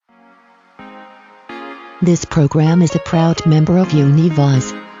This program is a proud member of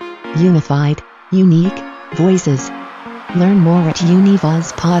Univoz. Unified, unique, voices. Learn more at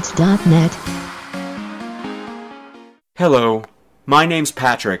univozpods.net. Hello, my name's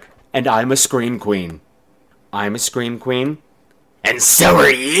Patrick, and I'm a Scream Queen. I'm a Scream Queen, and so are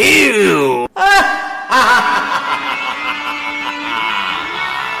you!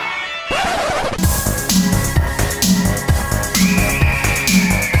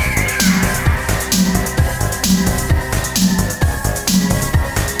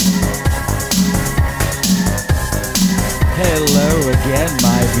 Hello again,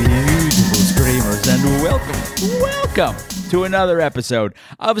 my beautiful screamers, and welcome to another episode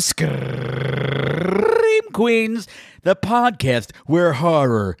of Scream Queens, the podcast where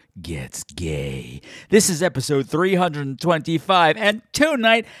horror gets gay. This is episode 325, and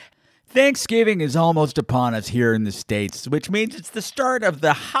tonight, Thanksgiving is almost upon us here in the States, which means it's the start of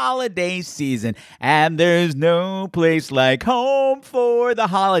the holiday season, and there's no place like home for the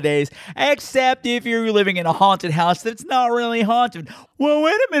holidays, except if you're living in a haunted house that's not really haunted. Well,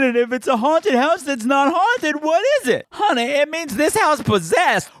 wait a minute, if it's a haunted house that's not haunted, what is it? Honey, it means this house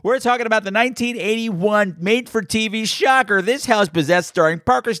possessed. We're talking about the 1981 made-for-TV shocker, This House Possessed, starring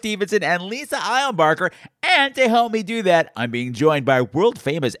Parker Stevenson and Lisa Eilbacher. And to help me do that, I'm being joined by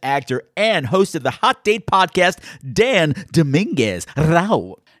world-famous actor and host of the Hot Date podcast, Dan Dominguez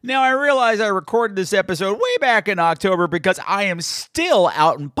Rao. Now, I realize I recorded this episode way back in October because I am still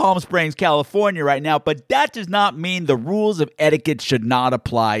out in Palm Springs, California right now, but that does not mean the rules of etiquette should not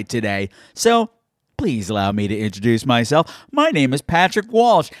apply today. So, please allow me to introduce myself. My name is Patrick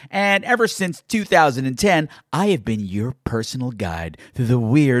Walsh, and ever since 2010, I have been your personal guide through the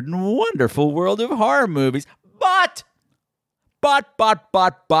weird and wonderful world of horror movies. But,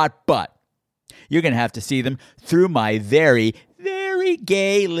 you're going to have to see them through my very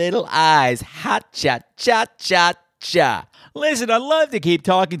gay little eyes. Hot cha cha cha cha. Listen, I'd love to keep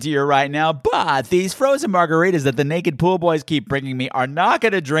talking to you right now, but these frozen margaritas that the Naked Pool Boys keep bringing me are not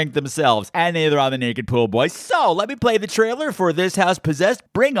going to drink themselves, and neither are the Naked Pool Boys. So let me play the trailer for This House Possessed,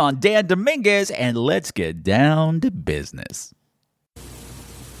 bring on Dan Dominguez, and let's get down to business.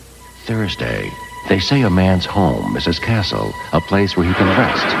 Thursday. They say a man's home is his castle, a place where he can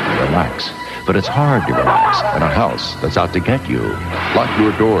rest and relax. But it's hard to relax in a house that's out to get you. Lock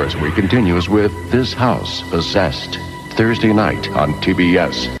your doors. We continues with This House Possessed. Thursday night on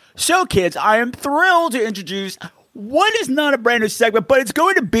TBS. So, kids, I am thrilled to introduce what is not a brand new segment, but it's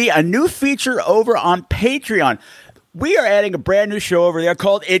going to be a new feature over on Patreon. We are adding a brand new show over there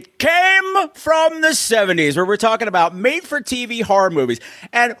called It Came From the 70s, where we're talking about made-for-TV horror movies.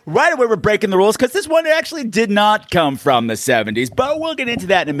 And right away, we're breaking the rules, because this one actually did not come from the 70s. But we'll get into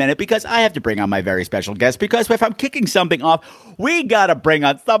that in a minute, because I have to bring on my very special guest, because if I'm kicking something off, we got to bring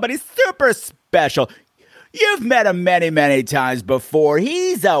on somebody super special. You've met him many, many times before.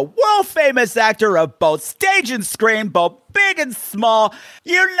 He's a world-famous actor of both stage and screen, both big and small.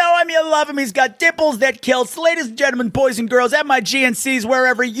 You know him, you love him. He's got dimples that kill. So ladies and gentlemen, boys and girls, at my GNCs,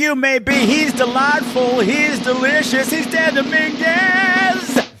 wherever you may be, he's delightful, he's delicious, he's Dan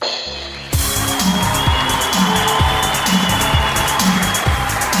Dominguez!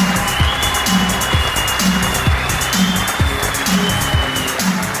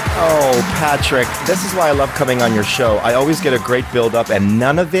 Oh, Patrick, this is why I love coming on your show. I always get a great build-up, and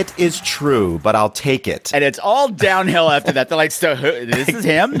none of it is true, but I'll take it. And it's all downhill after that. They're like, so this is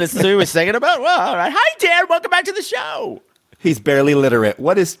him? This is who he was singing about? Well, all right. Hi, Dan. Welcome back to the show. He's barely literate.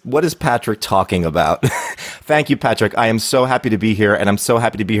 What is Patrick talking about? Thank you, Patrick. I am so happy to be here, and I'm so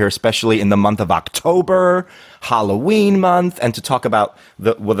happy to be here, especially in the month of October, Halloween month, and to talk about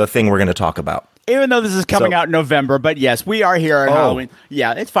the thing we're going to talk about. Even though this is coming out in November, but yes, we are here on Halloween.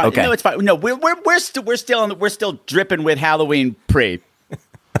 Yeah, it's fine. Okay. No, it's fine. No, we're still dripping with Halloween pre.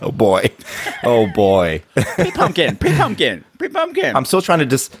 Oh boy. Pre-pumpkin. I'm still trying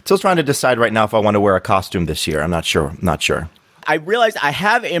to decide right now if I want to wear a costume this year. I'm not sure. I realized I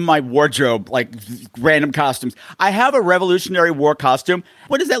have in my wardrobe, like, random costumes. I have a Revolutionary War costume.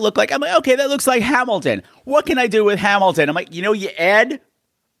 What does that look like? I'm like, okay, that looks like Hamilton. What can I do with Hamilton? I'm like, you add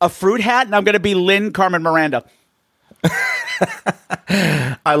a fruit hat, and I'm going to be Lynn Carmen Miranda.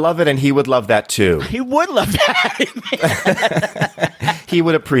 I love it, and he would love that, too. He would love that. He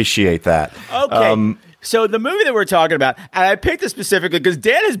would appreciate that. Okay. So the movie that we're talking about, and I picked it specifically because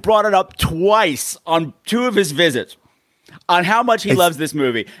Dan has brought it up twice on 2 of his visits on how much he loves this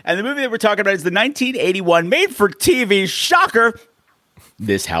movie. And the movie that we're talking about is the 1981 made-for-TV shocker,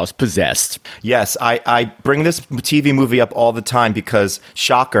 This House Possessed. Yes, I bring this TV movie up all the time because,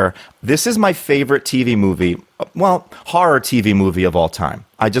 shocker, this is my favorite TV movie, well, horror TV movie of all time.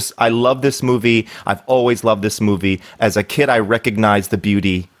 I love this movie. I've always loved this movie. As a kid, I recognized the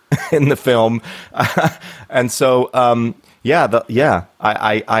beauty in the film. And so, I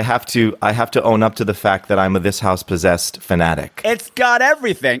have to own up to the fact that I'm a This House Possessed fanatic. It's got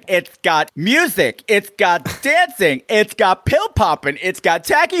everything. It's got music. It's got dancing. It's got pill popping. It's got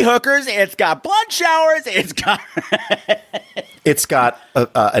tacky hookers. It's got blood showers. It's got It's got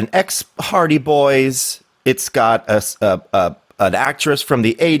an ex Hardy Boys. It's got an actress from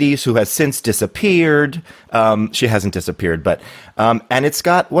the 80s who has since disappeared. She hasn't disappeared, but and it's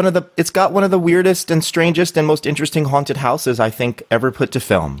got one of the weirdest and strangest and most interesting haunted houses I think ever put to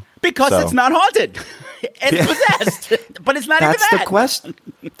film. Because it's not haunted. It's possessed. But it's not even that.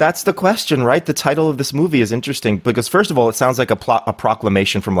 That's the question, right? The title of this movie is interesting because, first of all, it sounds like a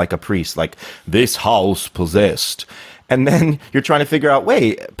proclamation from like a priest, like, this house possessed. And then you're trying to figure out,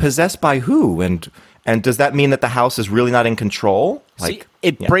 wait, possessed by who? And does that mean that the house is really not in control? Like,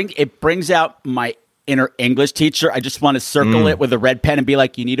 see, it brings out my inner English teacher. I just want to circle it with a red pen and be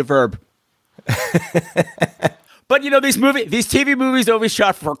like, you need a verb. But, these TV movies always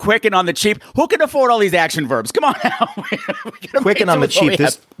shot for quick and on the cheap. Who can afford all these action verbs? Come on now. Quick and on the cheap.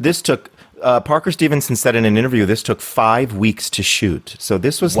 This took, Parker Stevenson said in an interview, this took 5 weeks to shoot. So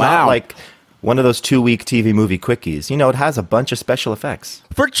this was not like one of those 2-week TV movie quickies. It has a bunch of special effects.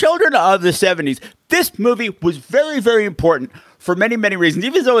 For children of the 70s, this movie was very, very important for many, many reasons,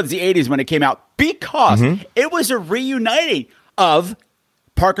 even though it's the 80s when it came out, because it was a reuniting of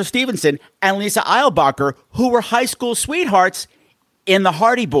Parker Stevenson and Lisa Eilbacher, who were high school sweethearts in the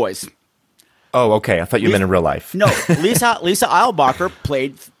Hardy Boys. Oh, okay. I thought you meant in real life. No, Lisa Eilbacher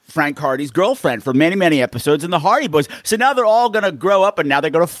played Frank Hardy's girlfriend for many, many episodes in the Hardy Boys. So now they're all going to grow up and now they're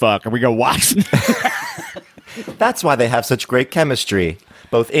going to fuck and we go watch. That's why they have such great chemistry,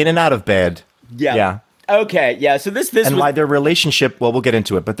 both in and out of bed. Yeah. Okay, yeah. So this and why their relationship, well, we'll get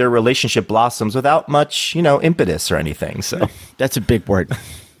into it, but their relationship blossoms without much, impetus or anything. So that's a big word.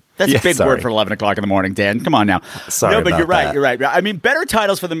 That's a big word for 11 o'clock in the morning, Dan. Come on now. Sorry, no, but about you're right. that. You're right. I mean, better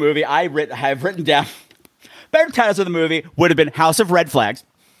titles for the movie have written down. Better titles of the movie would have been House of Red Flags.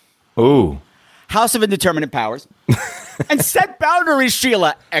 Ooh. House of Indeterminate Powers. And Set Boundaries,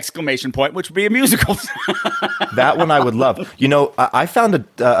 Sheila! ! Which would be a musical. That one I would love. I found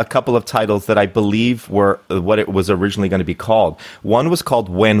a couple of titles that I believe were what it was originally going to be called. One was called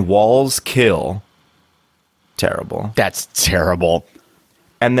When Walls Kill. Terrible. That's terrible.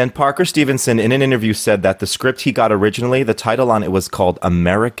 And then Parker Stevenson, in an interview, said that the script he got originally, the title on it was called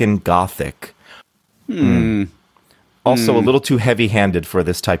American Gothic. Also, a little too heavy-handed for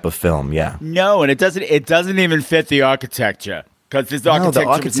this type of film. Yeah. No, and it doesn't even fit the architecture because this architecture. No,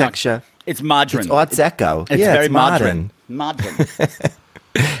 the architecture. It's modern. It's Art Deco. It's very it's modern. Modern.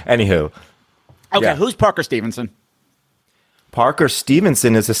 Anywho. Okay, yeah. Who's Parker Stevenson? Parker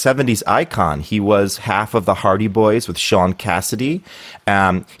Stevenson is a 70s icon. He was half of the Hardy Boys with Sean Cassidy.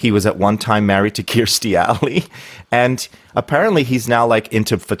 He was at one time married to Kirstie Alley. And apparently he's now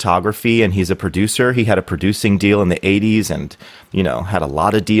into photography and he's a producer. He had a producing deal in the 80s and, had a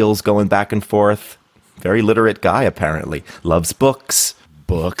lot of deals going back and forth. Very literate guy, apparently. Loves books.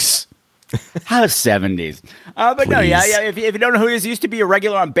 How 70s? But Please. No, yeah. If you don't know who he is, he used to be a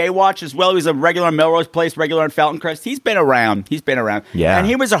regular on Baywatch as well. He was a regular on Melrose Place, regular on Fountain Crest. He's been around. Yeah. And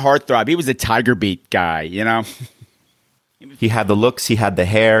he was a heartthrob. He was a Tiger Beat guy, He had the looks, he had the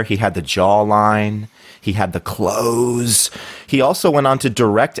hair, he had the jawline, he had the clothes. He also went on to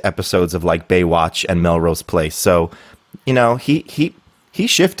direct episodes of Baywatch and Melrose Place. So, he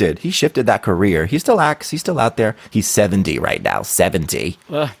shifted. He shifted that career. He still acts. He's still out there. He's 70 right now. 70.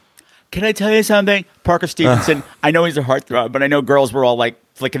 Can I tell you something? Parker Stevenson, I know he's a heartthrob, but I know girls were all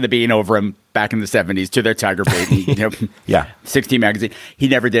flicking the bean over him back in the 70s to their Tiger Beat. Yeah. 16 magazine. He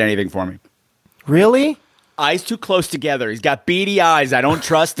never did anything for me. Really? Eyes too close together. He's got beady eyes. I don't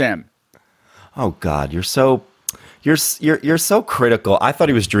trust him. Oh God, you're so critical. I thought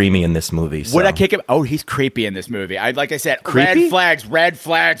he was dreamy in this movie. So. Would I kick him? Oh, he's creepy in this movie. Like I said, creepy? red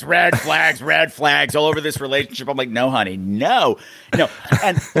flags all over this relationship. I'm like, no, honey, no.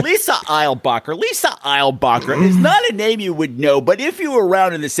 And Lisa Eilbacher is not a name you would know, but if you were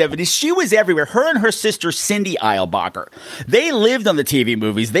around in the 70s, she was everywhere. Her and her sister, Cindy Eilbacher, they lived on the TV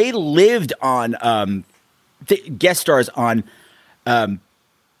movies. They lived on guest stars on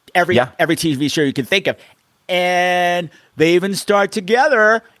every TV show you can think of. And they even starred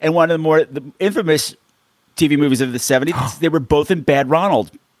together in one of the infamous TV movies of the 70s. They were both in Bad Ronald.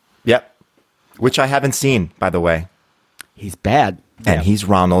 Yep. Which I haven't seen, by the way. He's bad. And he's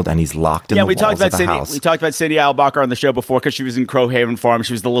Ronald, and he's locked in the walls of the house. We talked about Cindy Albacher on the show before because she was in Crowhaven Farm.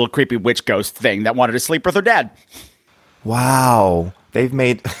 She was the little creepy witch ghost thing that wanted to sleep with her dad. Wow. They've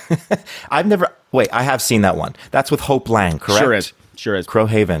made... I have seen that one. That's with Hope Lang, correct? Sure is.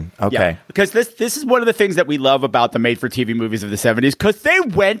 Crowhaven. Okay. Yeah, because this is one of the things that we love about the made-for-TV movies of the 70s, because they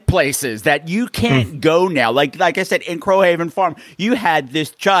went places that you can't go now. Like I said, in Crowhaven Farm, you had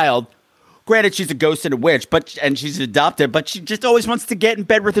this child. Granted, she's a ghost and a witch, and she's adopted, but she just always wants to get in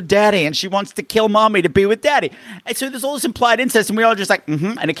bed with her daddy, and she wants to kill mommy to be with daddy. And so there's all this implied incest, and we all just like,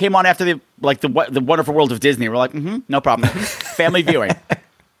 and it came on after the Wonderful World of Disney. We're like, no problem. Family viewing.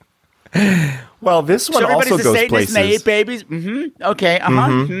 Well, this one also goes places. And they ate babies. Okay.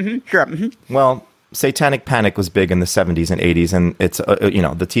 Sure. Well, Satanic Panic was big in the 70s and 80s, and it's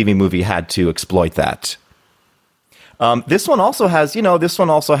the TV movie had to exploit that. This one also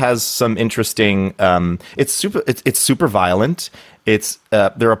has some interesting. It's super violent.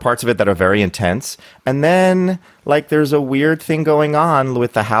 There are parts of it that are very intense, and then there's a weird thing going on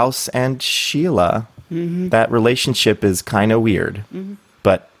with the house and Sheila. Mm-hmm. That relationship is kind of weird,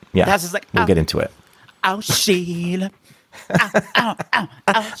 but yeah, we'll get into it. Oh, Sheila.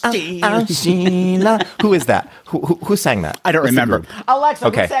 Oh, Sheila. Who is that? Who sang that? I don't remember. Alexa,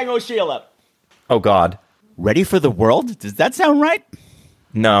 okay. Who sang Oh, Sheila? Oh, God. Ready for the World? Does that sound right?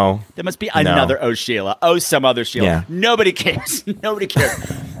 No. There must be another Oh, Sheila. Oh, some other Sheila. Yeah. Nobody cares. Nobody cares.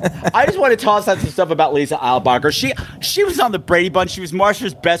 I just want to toss out some stuff about Lisa Eilbacher. She was on the Brady Bunch. She was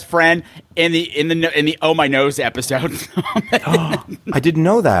Marsha's best friend in the Oh My Nose episode. I didn't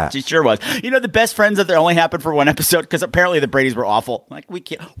know that. She sure was. The best friends that only happened for one episode because apparently the Bradys were awful. Like we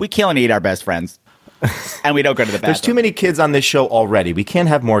kill and eat our best friends. And we don't go to the bathroom. There's too many kids on this show already. We can't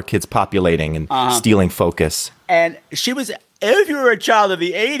have more kids populating and stealing focus. And she was, if you were a child of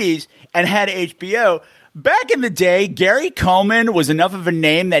the 80s and had HBO, back in the day, Gary Coleman was enough of a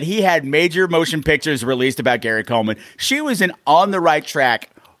name that he had major motion pictures released about Gary Coleman. She was in On the Right Track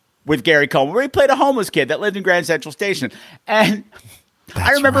with Gary Coleman, where he played a homeless kid that lived in Grand Central Station. And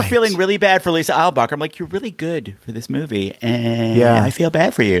I remember feeling really bad for Lisa Eilbacher. I'm like, you're really good for this movie, and I feel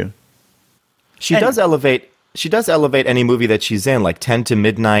bad for you. She does elevate any movie that she's in, like 10 to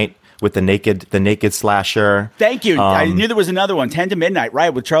Midnight with the naked slasher. Thank you. I knew there was another one, 10 to Midnight, right,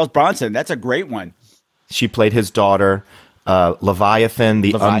 with Charles Bronson. That's a great one. She played his daughter. Leviathan,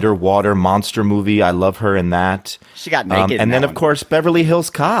 the underwater monster movie. I love her in that. She got naked. And then, of course, Beverly Hills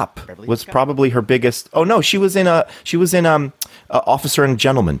Cop was probably her biggest. Oh no, she was in Officer and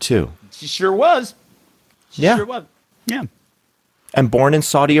Gentleman too. She sure was. She sure was. Yeah. And Born in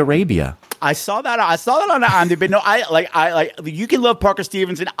Saudi Arabia. I saw that on IMDb. No, I you can love Parker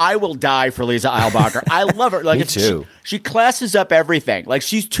Stevenson. I will die for Lisa Eilbacher. I love her. Me too. She classes up everything. Like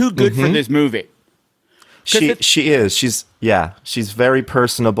she's too good for this movie. She is. She's very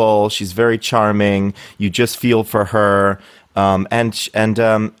personable. She's very charming. You just feel for her. And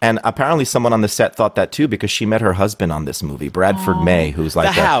apparently someone on the set thought that too because she met her husband on this movie, Bradford May, who's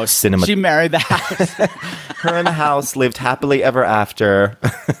like the house. She married the house. Her and the house lived happily ever after.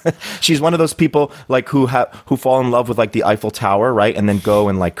 She's one of those people like who fall in love with like the Eiffel Tower, right? And then go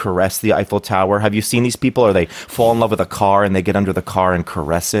and like caress the Eiffel Tower. Have you seen these people? Or they fall in love with a car and they get under the car and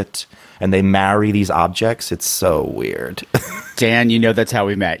caress it. And they marry these objects. It's so weird. Dan, that's how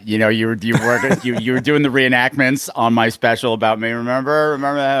we met. You were doing the reenactments on my special about me. Remember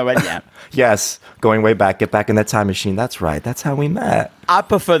that? Yeah. Yes, going way back. Get back in that time machine. That's right. That's how we met. I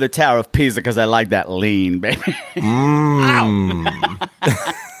prefer the Tower of Pisa because I like that lean, baby. Come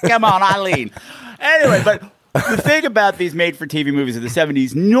on, I lean. Anyway, but the thing about these made-for-TV movies of the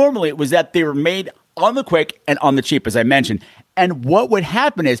 70s, normally it was that they were made on the quick and on the cheap, as I mentioned. And what would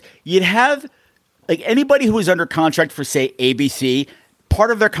happen is you'd have like anybody who was under contract for, say, ABC,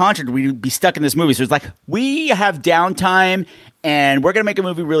 part of their contract would be stuck in this movie. So it's like, we have downtime and we're going to make a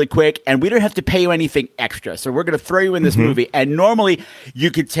movie really quick and we don't have to pay you anything extra. So we're going to throw you in this movie. And normally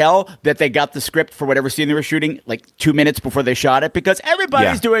you could tell that they got the script for whatever scene they were shooting like 2 minutes before they shot it because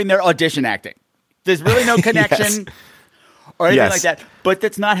everybody's doing their audition acting. There's really no connection or anything like that. But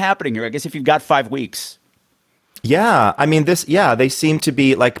that's not happening here. I guess if you've got 5 weeks. Yeah, I mean they seem to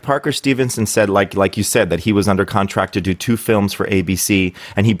be like Parker Stevenson said, like you said, that he was under contract to do 2 films for ABC,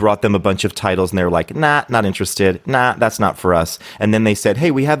 and he brought them a bunch of titles, and they were like, nah, not interested, nah, that's not for us. And then they said, hey,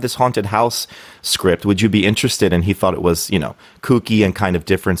 we have this haunted house script, would you be interested? And he thought it was, kooky and kind of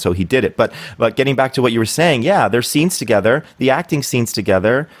different, so he did it. But getting back to what you were saying, yeah, their scenes together, the acting scenes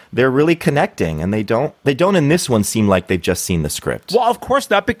together, they're really connecting, and they don't in this one seem like they've just seen the script. Well, of course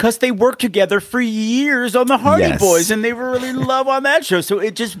not, because they worked together for years on the Hardy Beastie Boys, and they were really in love on that show. So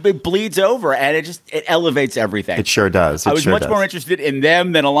it bleeds over, and it elevates everything. It sure does. I was much more interested in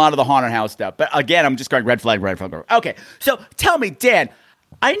them than a lot of the haunted house stuff. But again, I'm just going red flag, red flag. Okay, so tell me, Dan,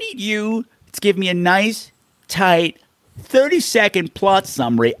 I need you to give me a nice, tight, 30-second plot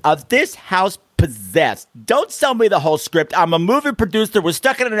summary of this house Possessed. Don't sell me the whole script. I'm a movie producer. We're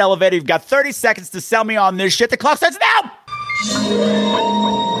stuck in an elevator. You've got 30 seconds to sell me on this shit. The clock starts now!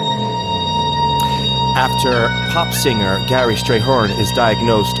 After pop singer Gary Strayhorn is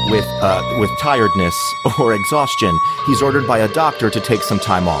diagnosed with tiredness or exhaustion, he's ordered by a doctor to take some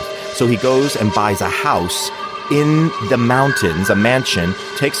time off. So he goes and buys a house in the mountains, a mansion,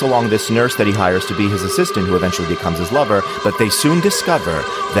 takes along this nurse that he hires to be his assistant, who eventually becomes his lover, but they soon discover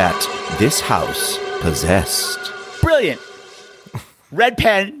that this house possessed. Brilliant. Red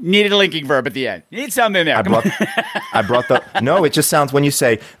pen, needed a linking verb at the end. You need something there. No, it just sounds, when you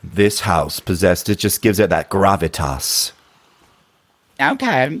say, this house possessed, it just gives it that gravitas.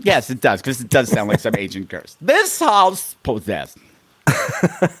 Okay. Yes, it does, because it does sound like some ancient curse. This house possessed.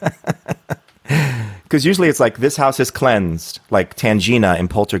 Because usually it's like, this house is cleansed, like Tangina in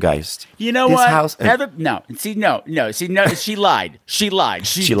Poltergeist. You know this what? House, no. See, she lied. She lied.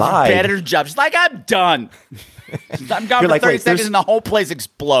 She lied. Better job. She's like, I'm done. I'm gone for 30 seconds and the whole place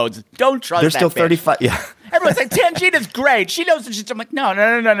explodes. Don't trust there's that still bitch. 35, yeah. Everyone's like, Tangina's great. She knows what she's. I'm like, no.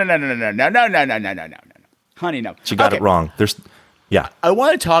 Honey, no. She got it wrong. I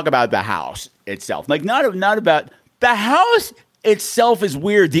want to talk about the house itself. Like, not about the house itself is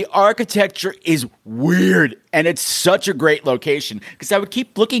weird. The architecture is weird, and it's such a great location because I would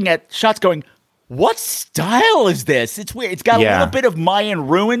keep looking at shots going, what style is this? It's weird. It's got a little bit of Mayan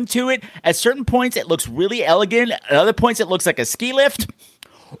ruin to it. At certain points, it looks really elegant. At other points, it looks like a ski lift.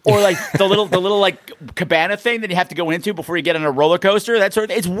 Or like the little like cabana thing that you have to go into before you get on a roller coaster. That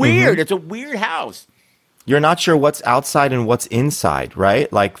sort of. It's weird. It's a weird house. You're not sure what's outside and what's inside,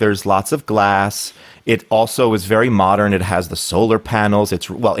 right? Like, there's lots of glass. It also is very modern. It has the solar panels.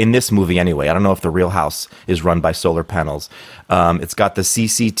 In this movie anyway. I don't know if the real house is run by solar panels. It's got the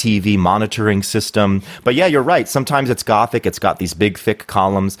CCTV monitoring system. But yeah, you're right. Sometimes it's Gothic. It's got these big, thick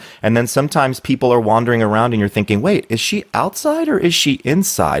columns. And then sometimes people are wandering around and you're thinking, wait, is she outside or is she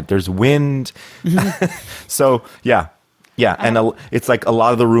inside? There's wind. So, yeah. Yeah, and it's like a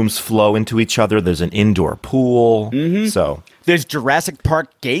lot of the rooms flow into each other. There's an indoor pool. So there's Jurassic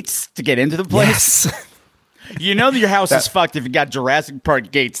Park gates to get into the place. Yes. You know that your house is fucked if you got Jurassic Park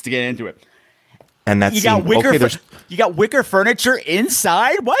gates to get into it. And that's you got wicker furniture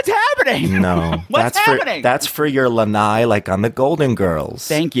inside. What's happening? No, what's happening? That's for your lanai, like on the Golden Girls.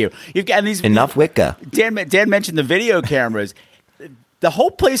 Thank you. You've got these enough wicker. Dan mentioned the video cameras. The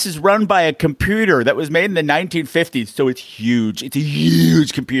whole place is run by a computer that was made in the 1950s, so it's huge. It's a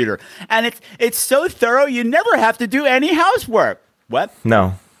huge computer. And it's so thorough, you never have to do any housework. What?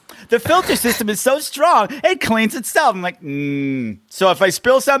 No. The filter system is so strong, it cleans itself. I'm like, So if I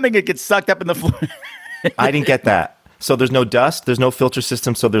spill something, it gets sucked up in the floor. I didn't get that. So there's no dust? There's no filter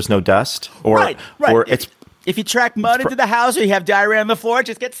system, so there's no dust? Right. Or it's... If you track mud into the house or you have diarrhea on the floor, it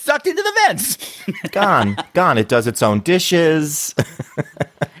just gets sucked into the vents. Gone. It does its own dishes.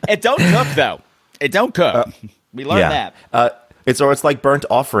 It don't cook, though. It don't cook. We learned that. It's like burnt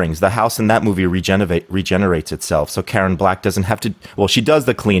offerings. The house in that movie regenerates itself. So Karen Black doesn't have to. Well, she does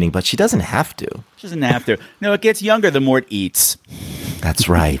the cleaning, but she doesn't have to. She doesn't have to. No, it gets younger the more it eats. That's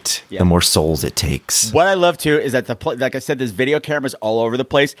right. The more souls it takes. What I love too is that like I said, there's video cameras all over the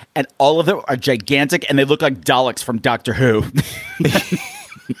place, and all of them are gigantic, and they look like Daleks from Doctor Who.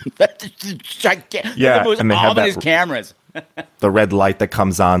 Yeah, and they have these cameras. The red light that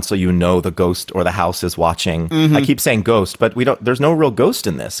comes on, so you know the ghost or the house is watching. I keep saying ghost, but there's no real ghost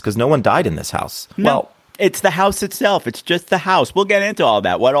in this because no one died in this house. No, well, it's the house itself. It's just the house. We'll get into all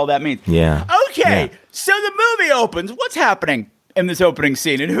that. What all that means. Yeah. Okay. So the movie opens. What's happening in this opening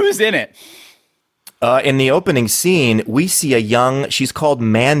scene, and who's in it? In the opening scene, we see she's called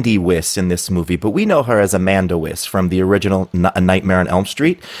Mandy Wiss in this movie, but we know her as Amanda Wiss from the original A Nightmare on Elm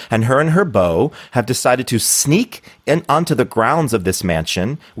Street. And her beau have decided to sneak onto the grounds of this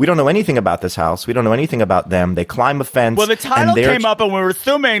mansion. We don't know anything about this house. We don't know anything about them. They climb a fence. Well, the title came up, and we were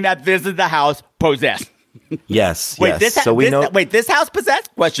assuming that this is the house possessed. Yes. Wait, yes. This house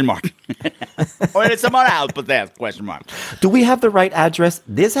possessed? Question mark. Or is some other house possessed? Question mark. Do we have the right address?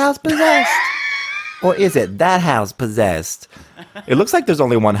 This house possessed? Or is it that house possessed? It looks like there's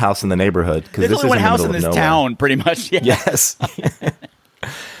only one house in the neighborhood. There's only one house in this town, pretty much. Yeah. Yes.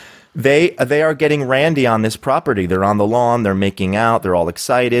 They are getting randy on this property. They're on the lawn. They're making out. They're all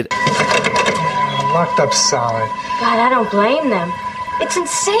excited. Locked up solid. God, I don't blame them. It's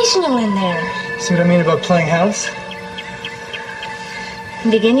sensational in there. See what I mean about playing house? I'm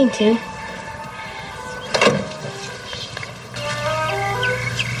beginning to.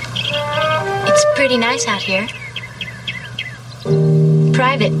 It's pretty nice out here.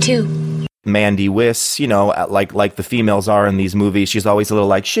 Private, too. Mandy Wiss, like the females are in these movies, she's always a little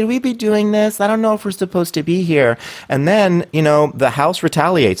like, should we be doing this? I don't know if we're supposed to be here. And then, the house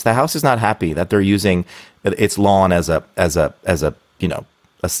retaliates. The house is not happy that they're using its lawn as a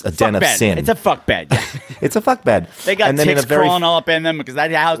den of sin. It's a fuck bed. Yeah. It's a fuck bed. They got ticks crawling all up in them because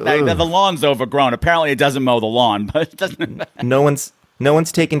that house, the lawn's overgrown. Apparently, it doesn't mow the lawn, but it doesn't. No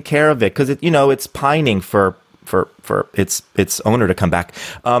one's taking care of it because it's pining for its owner to come back.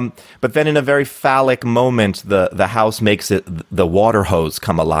 But then in a very phallic moment, the house makes the water hose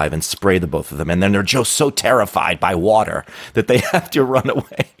come alive and spray the both of them. And then they're just so terrified by water that they have to run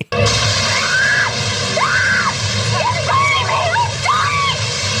away.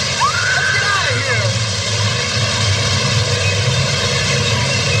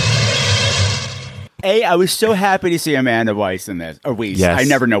 I was so happy to see Amanda Weiss in this. Or Weiss. Yes. I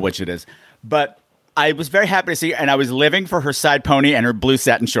never know which it is. But I was very happy to see her, and I was living for her side pony and her blue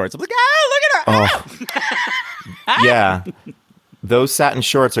satin shorts. I'm like, look at her. Yeah. Those satin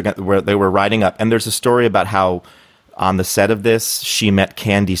shorts where they were riding up. And there's a story about how on the set of this, she met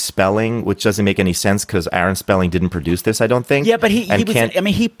Candy Spelling, which doesn't make any sense because Aaron Spelling didn't produce this, I don't think. Yeah, but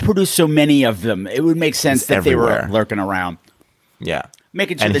he produced so many of them. It would make sense that everywhere. They were lurking around. Yeah.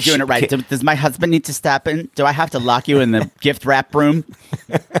 Making sure they're doing it right. Does my husband need to step in? Do I have to lock you in the gift wrap room?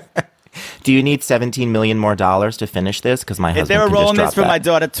 Do you need $17 million more to finish this? Because my husband. If they were rolling this for my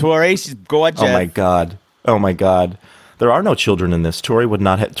daughter Tori, she's gorgeous. Oh my god! There are no children in this. Tori would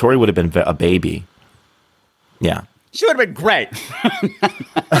not. Tori would have been a baby. Yeah, she would have been great.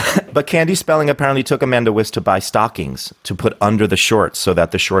 But Candy Spelling apparently took Amanda Wiss to buy stockings to put under the shorts so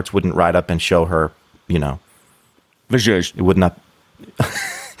that the shorts wouldn't ride up and show her. It would not.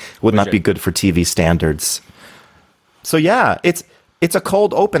 Would not be good for TV standards. So yeah, it's a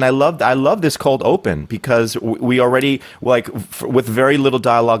cold open. I love this cold open because we already with very little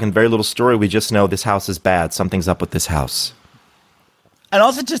dialogue and very little story, we just know this house is bad. Something's up with this house. And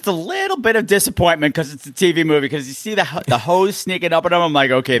also just a little bit of disappointment because it's a TV movie. Because you see the hose sneaking up at them. I'm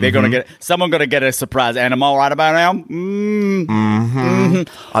like, okay, they're someone gonna get a surprise animal right about now.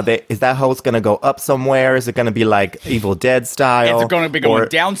 Is that hose gonna go up somewhere? Is it gonna be like Evil Dead style? Is it gonna be going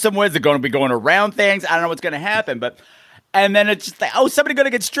down somewhere? Is it gonna be going around things? I don't know what's gonna happen, and then it's just like, somebody gonna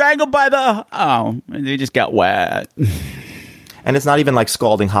get strangled by they just got wet. And it's not even like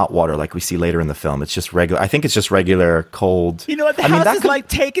scalding hot water like we see later in the film. It's just regular. I think it's just regular cold. You know what? The house is like,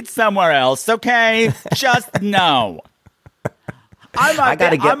 take it somewhere else, okay? Just no.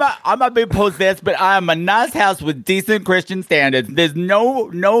 I might be possessed, but I'm a nice house with decent Christian standards. There's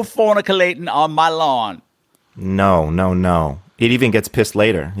no fornicating on my lawn. No. It even gets pissed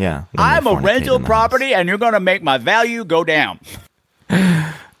later. Yeah. I'm a rental property, and you're going to make my value go down.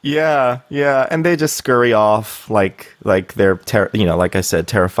 Yeah, and they just scurry off like they're like I said,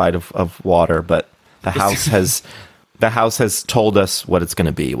 terrified of water. But the house has told us what it's going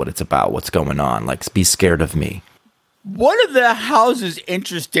to be, what it's about, what's going on. Like, be scared of me. One of the house's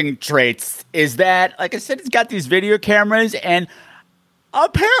interesting traits is that, like I said, it's got these video cameras, and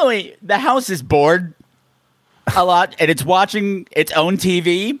apparently the house is bored a lot, and it's watching its own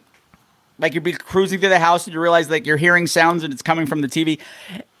TV. Like, you'd be cruising through the house and you realize like you're hearing sounds and it's coming from the TV.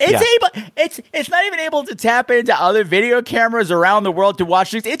 It's not even able to tap into other video cameras around the world to watch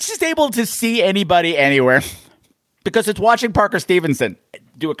things. It's just able to see anybody anywhere because it's watching Parker Stevenson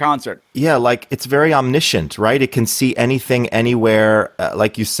do a concert. Yeah, like it's very omniscient, right? It can see anything, anywhere.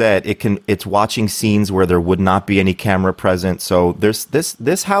 Like you said, it's watching scenes where there would not be any camera present. So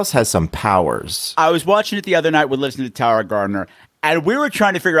this house has some powers. I was watching it the other night with listening to Tara Gardner. And we were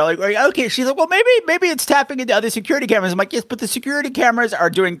trying to figure out, like, okay, she's like, well, maybe it's tapping into other security cameras. I'm like, yes, but the security cameras are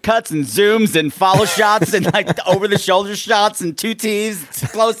doing cuts and zooms and follow shots and like over-the-shoulder shots and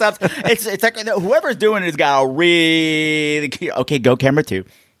 2Ts, close-ups. It's like whoever's doing it has got a really okay. Go camera 2.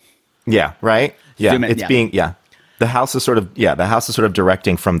 Yeah, right. Yeah, Zoom in, it's being The house is sort of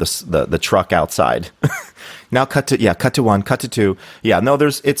directing from the truck outside. Now cut to 1, cut to 2. Yeah, no,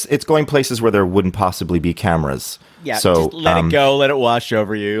 it's going places where there wouldn't possibly be cameras. Yeah, so just let it go, let it wash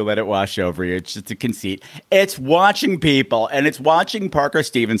over you, It's just a conceit. It's watching people, and it's watching Parker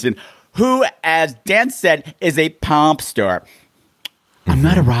Stevenson, who, as Dan said, is a pop star. I'm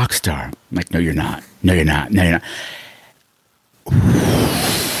not a rock star. I'm like, no, you're not. No, you're not. No, you're not.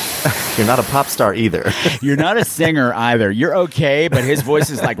 You're not a pop star either. You're not a singer either. You're okay, but his voice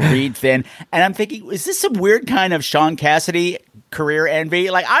is like reed thin. And I'm thinking, is this some weird kind of Sean Cassidy career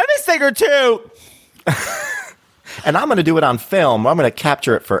envy? Like, I'm a singer too. And I'm going to do it on film. I'm going to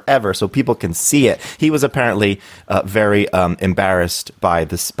capture it forever so people can see it. He was apparently very embarrassed by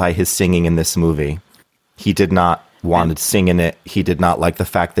his singing in this movie. He did not want to sing in it. He did not like the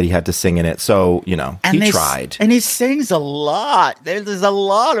fact that he had to sing in it. So, he tried. And he sings a lot. There's a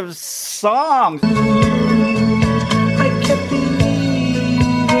lot of songs. I kept believing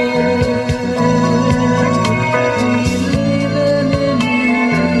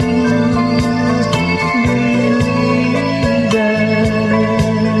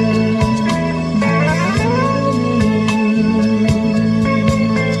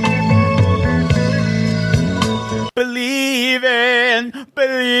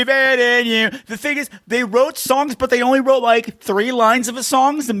in you. The thing is, they wrote songs, but they only wrote like 3 lines of a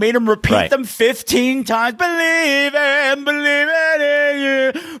song and made him repeat them 15 times. Believe in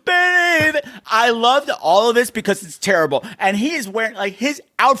you. Believe it. I loved all of this because it's terrible. And he is wearing, like, his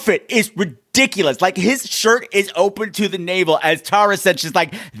outfit is ridiculous. Like, his shirt is open to the navel. As Tara said, she's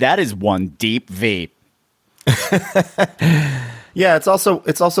like, that is one deep V. Yeah, it's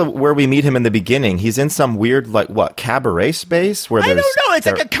also where we meet him in the beginning. He's in some weird, cabaret space where I don't know. It's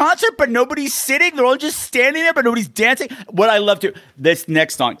like a concert, but nobody's sitting. They're all just standing there, but nobody's dancing. What I love to this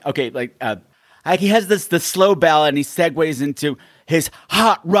next song. Okay, he has the slow ballad, and he segues into his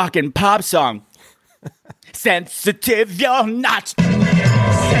hot rock and pop song. Sensitive, you're not.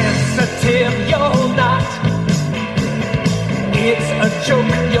 sensitive, you're not. It's a joke,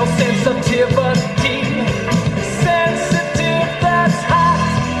 your sensitivity. Sensitive, that's hot.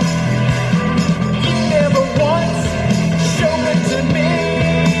 You never once showed it to me.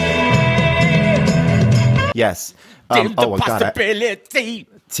 Yes. The possibility.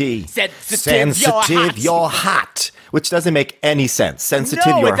 Sensitive, you're hot. Which doesn't make any sense. Sensitive,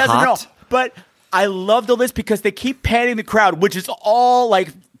 No, you're it doesn't hot. at all. But I loved all this because they keep panning the crowd, which is all like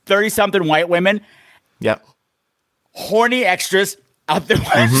 30-something white women. Yep. Horny extras out there.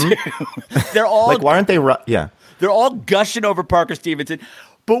 They're all Like, why aren't they? Yeah. They're all gushing over Parker Stevenson.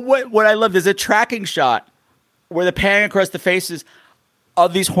 But what I love, there's a tracking shot where they're panning across the faces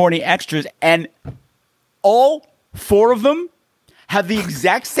of these horny extras, and all 4 of them have the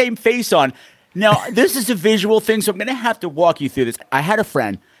exact same face on. Now, this is a visual thing, so I'm going to have to walk you through this. I had a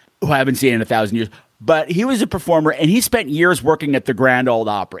friend who I haven't seen in 1,000 years, but he was a performer, and he spent years working at the Grand Ole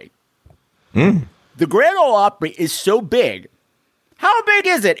Opry. The Grand Ole Opry is so big. How big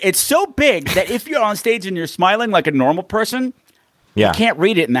is it? It's so big that if you're on stage and you're smiling like a normal person, Yeah. you can't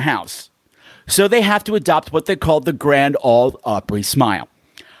read it in the house. So they have to adopt what they call the Grand Ole Opry smile,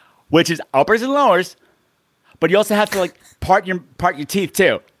 which is uppers and lowers, but you also have to part your teeth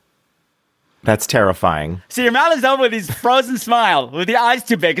too. That's terrifying. So your mouth is open with these frozen smile with your eyes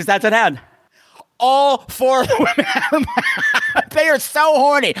too big because that's what happened. All 4 of the women have them. They are so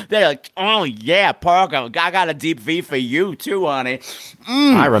horny. They're like, oh yeah, Parker, I got a deep V for you too, honey.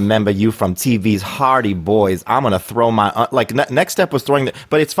 I remember you from TV's Hardy Boys. I'm gonna throw my next step was throwing.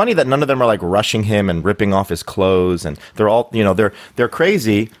 But it's funny that none of them are like rushing him and ripping off his clothes, and they're all they're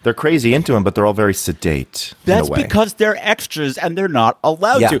crazy. They're crazy into him, but they're all very sedate. That's in a way. because they're extras and they're not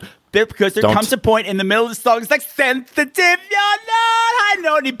allowed to. Because there comes a point in the middle of the song, it's like, sensitive, you're not. I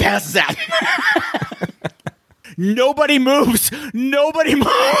know, and he passes out. Nobody moves. Nobody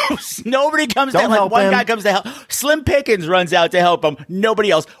moves. Nobody comes Don't down. help One him. guy comes to help. Slim Pickens runs out to help him.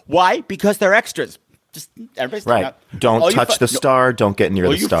 Nobody else. Why? Because they're extras. Just everybody's Right. Don't touch the star. Don't get near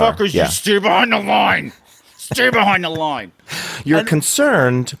the you star. fuckers, you stay behind the line. Stay behind the line. You're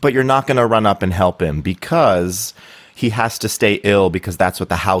concerned, but you're not going to run up and help him because he has to stay ill because that's what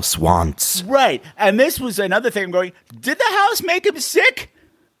the house wants. Right. And this was another thing I'm going, did the house make him sick?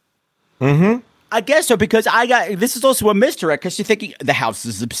 Mm-hmm. I guess so, because this is also a misdirect, because you're thinking the house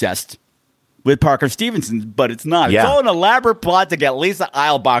is obsessed with Parker Stevenson, but it's not. Yeah. It's all an elaborate plot to get Lisa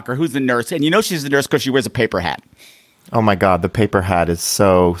Eilbacher, who's a nurse, and you know she's a nurse because she wears a paper hat. Oh my God, the paper hat is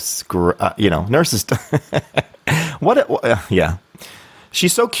so, nurses. Yeah.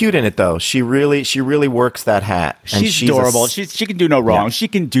 She's so cute in it, though. She really works that hat. And She's adorable. She can do no wrong. Yeah. She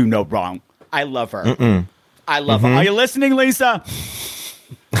can do no wrong. I love her. I love her. Are you listening, Lisa?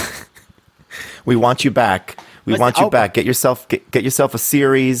 We want you back. We want you back. Get yourself a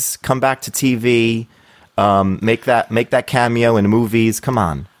series. Come back to TV. Make that cameo in movies. Come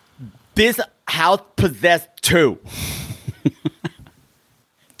on. This house possessed 2.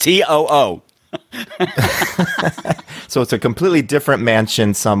 TOO. So it's a completely different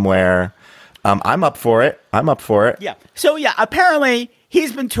mansion somewhere. I'm up for it. Yeah. So yeah, apparently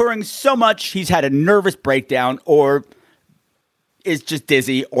he's been touring so much, he's had a nervous breakdown or is just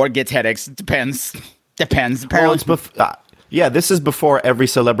dizzy or gets headaches. It depends. Depends. Well, Apparently. yeah, this is before every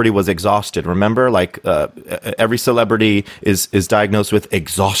celebrity was exhausted. Remember, like every celebrity is diagnosed with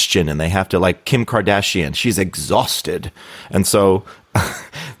exhaustion, and they have to, like Kim Kardashian, she's exhausted, and so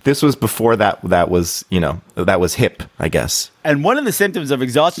this was before that was that was hip, I guess. And one of the symptoms of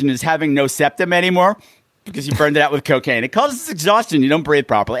exhaustion is having no septum anymore because you burned it out with cocaine. It causes exhaustion. You don't breathe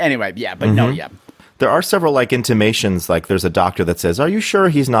properly. Anyway, yeah, but no, yeah. There are several like intimations, like there's a doctor that says, "Are you sure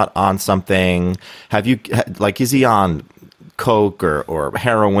he's not on something? Is he on coke or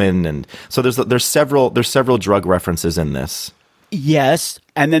heroin?" And so there's several drug references in this. Yes,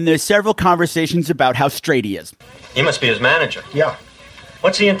 and then there's several conversations about how straight he is. You must be his manager. Yeah,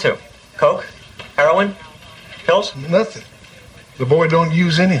 What's he into? Coke? Heroin? Pills? nothing. The boy don't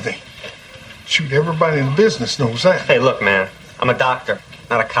use anything. Shoot, everybody in the business knows that. Hey, look, man. I'm a doctor,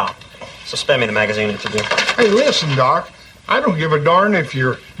 not a cop. So spare me the magazine interview. Hey, listen, Doc. I don't give a darn if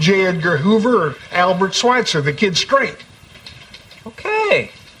you're J. Edgar Hoover or Albert Schweitzer. The kid's straight. Okay.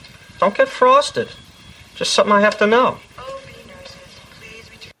 Don't get frosted. Just something I have to know.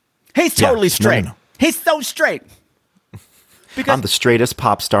 He's totally straight. No. He's so straight. Because I'm the straightest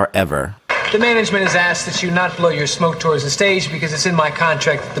pop star ever. The management has asked that you not blow your smoke towards the stage because it's in my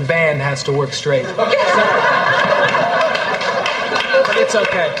contract that the band has to work straight. It's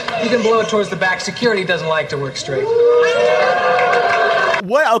okay. You can blow it towards the back. Security doesn't like to work straight.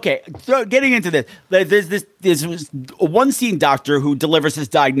 what? Okay, so getting into this, there's a one scene doctor who delivers his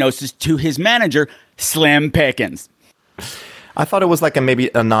diagnosis to his manager, Slim Pickens. I thought it was like maybe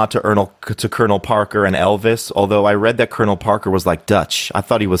a nod to Colonel Parker and Elvis, although I read that Colonel Parker was like Dutch. I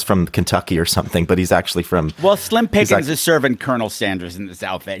thought he was from Kentucky or something, but he's actually from... Well, Slim Pickens is serving Colonel Sanders in this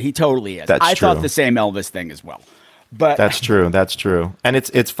outfit. He totally is. That's I true. thought the same Elvis thing as well. But That's true. And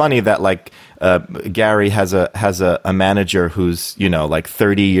it's funny that like Gary has a manager who's, like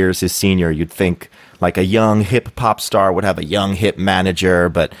 30 years his senior. You'd think like a young hip pop star would have a young hip manager,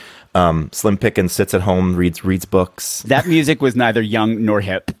 but Slim Pickens sits at home, reads books. That music was neither young nor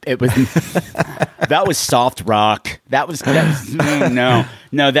hip. It was that was soft rock. That was no.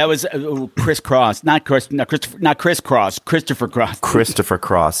 That was Chris Cross, not Chris Cross, Christopher Cross. Christopher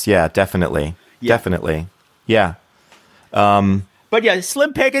Cross, yeah, definitely, yeah. But yeah,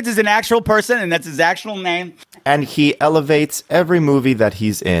 Slim Pickens is an actual person, and that's his actual name. And he elevates every movie that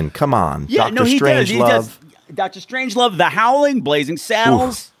he's in. Come on, Yeah, Doctor he does. He Strangelove. does. Doctor Strangelove, The Howling, Blazing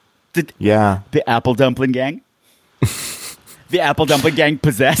Saddles. Yeah. The Apple Dumpling Gang. The Apple Dumpling Gang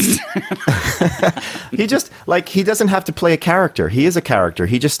Possessed. He doesn't have to play a character. He is a character.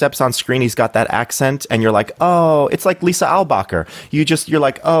 He just steps on screen. He's got that accent, and you're like, oh, it's like Lisa Albacher. You're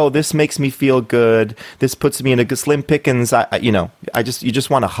like, oh, this makes me feel good. This puts me in a good Slim Pickens. You just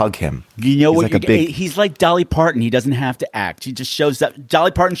want to hug him. You know he's what? like He's like Dolly Parton. He doesn't have to act. He just shows up.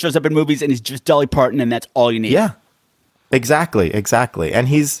 Dolly Parton shows up in movies, and he's just Dolly Parton, and that's all you need. Yeah. Exactly. And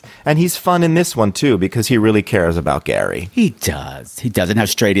he's fun in this one too because he really cares about Gary. He does. He doesn't how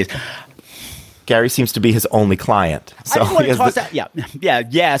straight he is. Gary seems to be his only client. So I just want he to has toss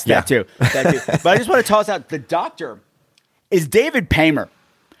out. Yes, that too. But I just want to toss out the doctor is David Paymer.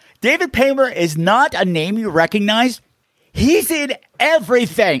 David Paymer is not a name you recognize. He's in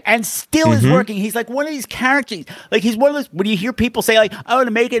everything and still is working. He's like one of these characters. Like he's one of those, when you hear people say like, oh,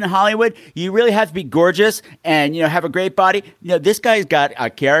 to make it in Hollywood, you really have to be gorgeous and, have a great body. This guy's got a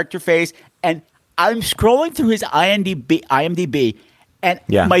character face. And I'm scrolling through his IMDb and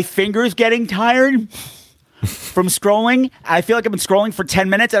my finger's getting tired from scrolling. I feel like I've been scrolling for 10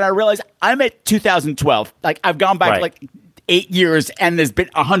 minutes and I realize I'm at 2012. Like I've gone back like 8 years and there's been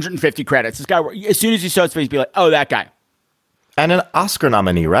 150 credits. This guy, as soon as you saw his face, be like, oh, that guy. And an Oscar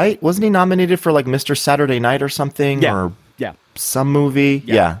nominee, right? Wasn't he nominated for like Mr. Saturday Night or something? Yeah. Or Yeah. some movie?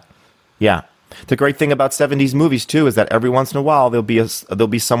 Yeah. The great thing about 70s movies too is that every once in a while there'll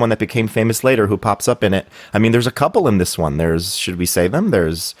be someone that became famous later who pops up in it. I mean, there's a couple in this one. Should we say them?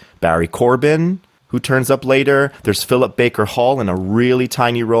 There's Barry Corbin, who turns up later. There's Philip Baker Hall in a really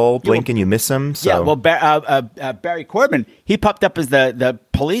tiny role. Blink and you miss him. So. Yeah, well, Barry Corbin, he popped up as the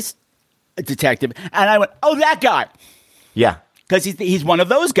police detective, and I went, oh, that guy. Yeah. Because he's one of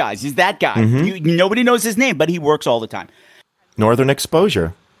those guys. He's that guy. Nobody knows his name, but he works all the time. Northern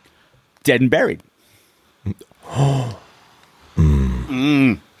Exposure. Dead and Buried.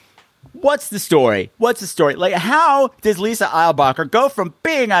 What's the story? Like, how does Lisa Eilbacher go from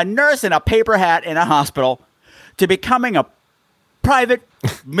being a nurse in a paper hat in a hospital to becoming a private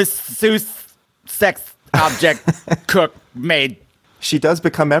masseuse sex object cook maid She does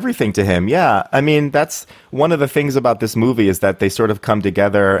become everything to him. Yeah. I mean, that's one of the things about this movie is that they sort of come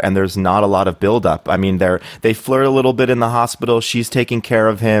together and there's not a lot of buildup. I mean, they flirt a little bit in the hospital. She's taking care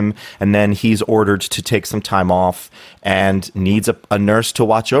of him. And then he's ordered to take some time off and needs a nurse to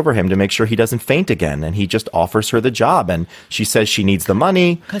watch over him to make sure he doesn't faint again. And he just offers her the job. And she says she needs the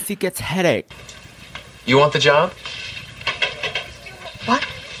money. Because he gets headache. You want the job? What?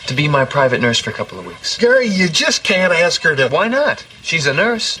 To be my private nurse for a couple of weeks. Gary, you just can't ask her to. Why not? She's a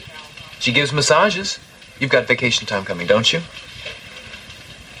nurse. She gives massages. You've got vacation time coming, don't you?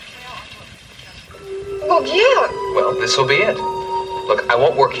 Well, yeah. Well, this will be it. Look, I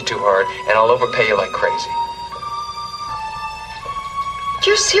won't work you too hard, and I'll overpay you like crazy.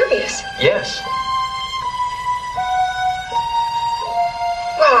 You're serious. Yes.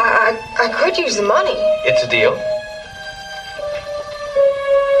 Well, I could use the money. It's a deal.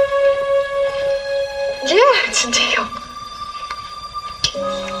 Yeah, it's a deal.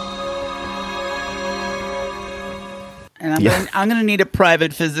 And I'm gonna need a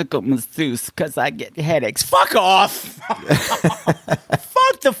private physical masseuse because I get headaches. Fuck off!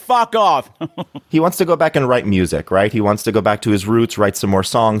 Fuck off! He wants to go back and write music, right? He wants to go back to his roots, wite some more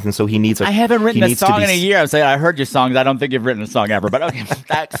songs, and so he needs. I haven't written a song in a year. I'm saying I heard your songs. I don't think you've written a song ever, but okay,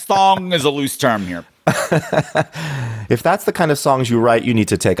 that song is a loose term here. If that's the kind of songs you write, you need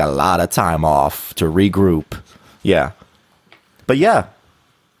to take a lot of time off to regroup. Yeah, but yeah.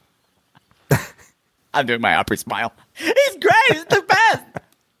 I'm doing my Opry smile. He's great. He's the best.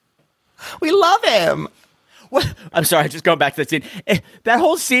 We love him. What? I'm sorry, just going back to that scene. That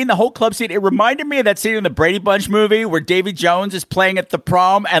whole scene, the whole club scene, it reminded me of that scene in the Brady Bunch movie where Davy Jones is playing at the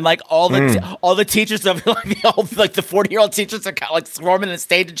prom and like all the teachers of like the 40-year-old teachers are kind of like swarming the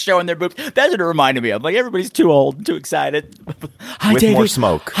stage and showing their boobs. That's what it reminded me of. Like everybody's too old, too excited. Hi, With Davy. more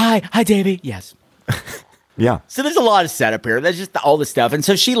smoke. Hi, Davy. Yes. Yeah. So there's a lot of setup here. There's just all this stuff. And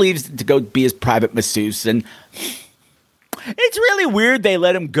so she leaves to go be his private masseuse. And it's really weird they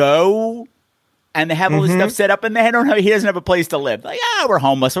let him go and they have all this stuff set up and he doesn't have a place to live. Like, we're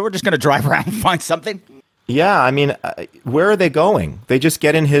homeless, so we're just going to drive around and find something. Yeah, I mean, where are they going? They just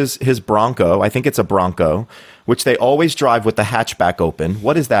get in his Bronco. I think it's a Bronco, which they always drive with the hatchback open.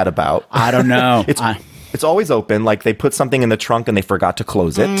 What is that about? I don't know. It's always open, like they put something in the trunk and they forgot to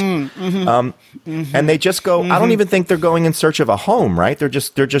close it. And they just go, I don't even think they're going in search of a home, right? They're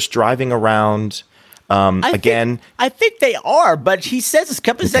just driving around. I think they are, but he says a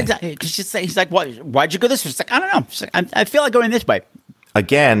couple of things. He's like, why'd you go this way? She's like, I don't know. She's like, I feel like going this way.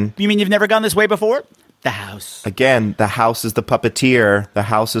 Again. You mean you've never gone this way before? The house. Again, the house is the puppeteer. The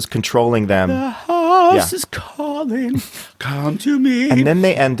house is controlling them. The house is calling. Come to me. And then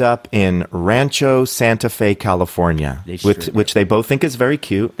they end up in Rancho Santa Fe, California, which they both think is very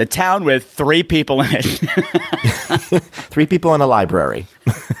cute. The town with 3 people in it. 3 people in a library.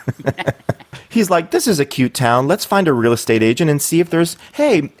 He's like, this is a cute town. Let's find a real estate agent and see if there's,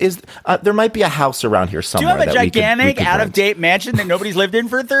 there might be a house around here somewhere. Do you have a gigantic, out-of-date mansion that nobody's lived in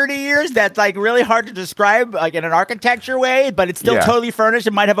for 30 years that's like really hard to describe like in an architecture way, but it's still totally furnished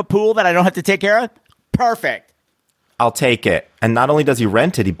and might have a pool that I don't have to take care of? Perfect. I'll take it. And not only does he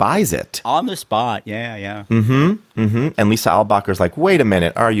rent it, he buys it. On the spot. Yeah. And Lisa Albacher's like, wait a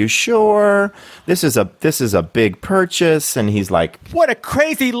minute, are you sure? This is a big purchase. And he's like, what a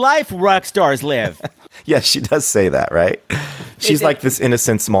crazy life rock stars live. Yes, she does say that, right? She's like this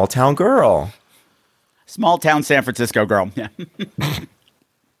innocent small town girl. Small town San Francisco girl. Yeah.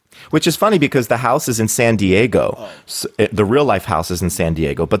 Which is funny because the house is in San Diego. Oh. So, the real life house is in San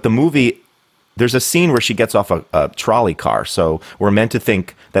Diego. But the movie, there's a scene where she gets off a trolley car. So we're meant to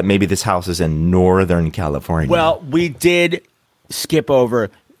think that maybe this house is in Northern California. Well, we did skip over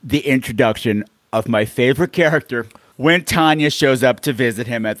the introduction of my favorite character when Tanya shows up to visit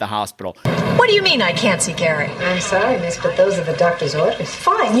him at the hospital. What do you mean I can't see Gary? I'm sorry, miss, but those are the doctor's orders.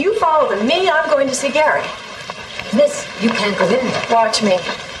 Fine, you follow them. Me, I'm going to see Gary. Miss, you can't go in there. Watch me.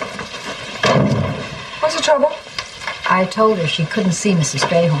 What's the trouble? I told her she couldn't see Mrs.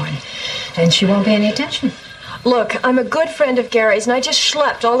 Strayhorn, and she won't pay any attention. Look, I'm a good friend of Gary's, and I just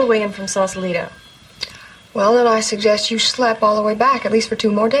schlepped all the way in from Sausalito. Well, then I suggest you schlep all the way back, at least for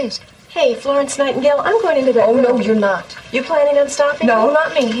 2 more days. Hey, Florence Nightingale, I'm going into that room. No, you're not. You planning on stopping? No,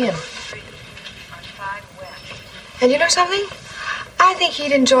 not me, him. And you know something? I think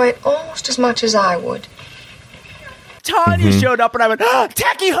he'd enjoy it almost as much as I would. Tanya showed up and I went,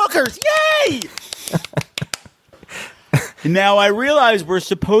 tacky hookers, yay! Now, I realize we're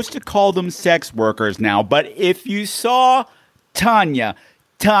supposed to call them sex workers now, but if you saw Tanya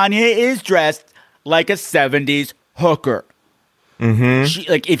is dressed like a 70s hooker. Mm-hmm. She,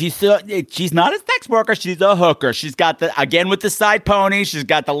 like, if you saw, she's not a sex worker, she's a hooker. She's got again with the side pony, she's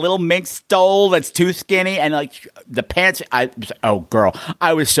got the little mink stole that's too skinny, and like the pants. Oh, girl,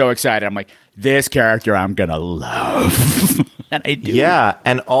 I was so excited. I'm like, this character I'm gonna love. And I do. Yeah,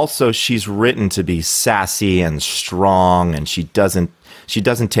 and also she's written to be sassy and strong, and she doesn't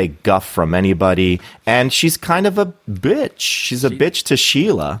take guff from anybody, and she's kind of a bitch. She's a bitch to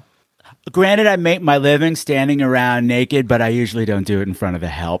Sheila. Granted, I make my living standing around naked, but I usually don't do it in front of the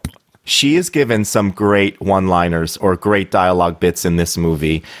help. She is given some great one-liners or great dialogue bits in this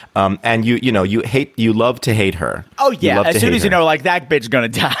movie, and you love to hate her. Oh yeah, as soon as you her. know, like that bitch gonna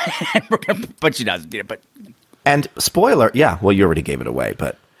die, but she doesn't. But and spoiler, yeah, well you already gave it away,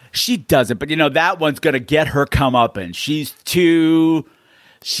 but she doesn't. But that one's gonna get her comeuppance.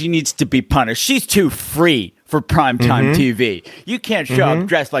 She needs to be punished. She's too free for primetime TV. You can't show up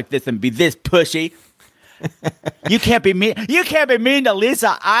dressed like this and be this pushy. You can't be mean. You can't be mean to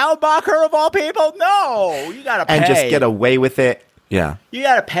Lisa Eilbacher of all people. No, you gotta pay and just get away with it. Yeah, you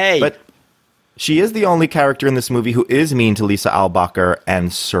gotta pay. But she is the only character in this movie who is mean to Lisa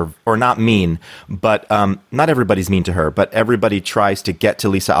Eilbacher or not mean, but not everybody's mean to her. But everybody tries to get to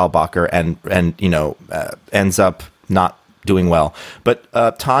Lisa Eilbacher and ends up not doing well. But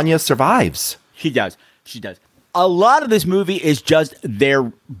Tanya survives. She does. A lot of this movie is just their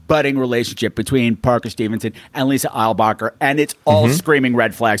budding relationship between Parker Stevenson and Lisa Eilbacher, and it's all screaming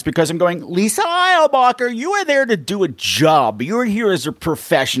red flags because I'm going, Lisa Eilbacher, you are there to do a job. You're here as a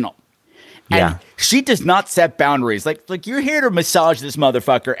professional. And she does not set boundaries. Like you're here to massage this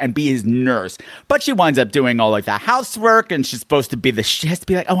motherfucker and be his nurse. But she winds up doing all like the housework, and she's supposed to be she has to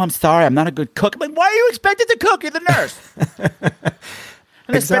be like, oh, I'm sorry, I'm not a good cook. I'm like, why are you expected to cook? You're the nurse.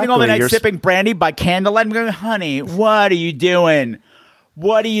 And they're spending all the night sipping brandy by candlelight. I'm going, honey, what are you doing?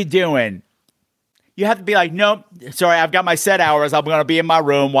 What are you doing? You have to be like, nope, sorry, I've got my set hours. I'm going to be in my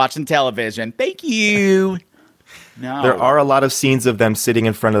room watching television. Thank you. No. There are a lot of scenes of them sitting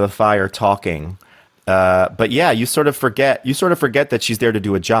in front of the fire talking. But yeah, you sort of forget that she's there to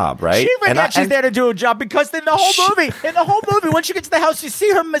do a job, right? She forgets she's there to do a job because in the whole movie, when she gets to the house, you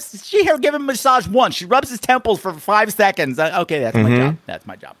see her give him a massage once. She rubs his temples for 5 seconds. Okay, that's my job. That's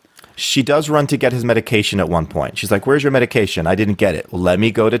my job. She does run to get his medication at one point. She's like, where's your medication? I didn't get it. Well, let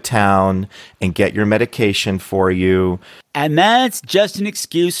me go to town and get your medication for you. And that's just an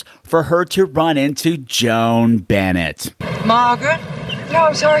excuse for her to run into Joan Bennett. Margaret? No,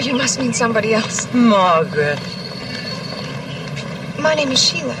 I'm sorry. You must mean somebody else. Margaret. My name is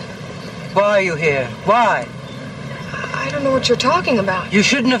Sheila. Why are you here? Why? I don't know what you're talking about. You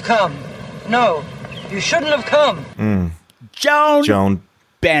shouldn't have come. No, you shouldn't have come. Joan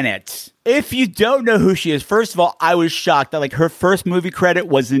Bennett. If you don't know who she is, first of all, I was shocked that her first movie credit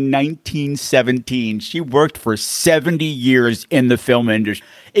was in 1917. She worked for 70 years in the film industry.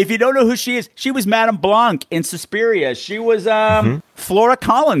 If you don't know who she is, she was Madame Blanc in Suspiria. She was Flora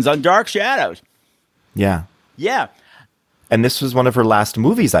Collins on Dark Shadows. Yeah. Yeah. And this was one of her last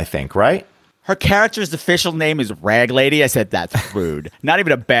movies, I think, right? Her character's official name is Rag Lady. I said that's rude. Not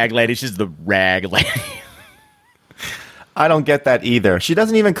even a bag lady. She's the Rag Lady. I don't get that either. She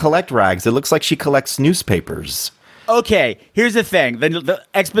doesn't even collect rags. It looks like she collects newspapers. Okay, here's the thing. The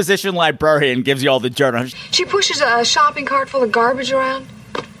exposition librarian gives you all the dirt. She pushes a shopping cart full of garbage around.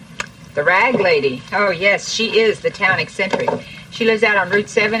 The Rag Lady. Oh, yes, she is the town eccentric. She lives out on Route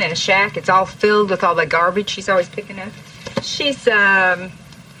 7 in a shack. It's all filled with all the garbage she's always picking up. She's,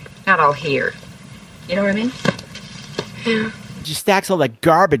 not all here. You know what I mean? Yeah. She stacks all that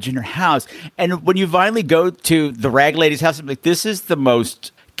garbage in her house. And when you finally go to the Rag Lady's house, I'm like, this is the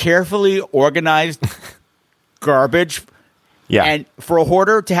most carefully organized garbage. Yeah. And for a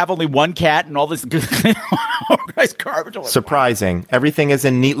hoarder to have only one cat and all this organized garbage. Surprising. Everything is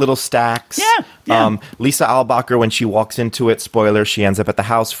in neat little stacks. Yeah. Lisa Eilbacher, when she walks into it, spoiler, she ends up at the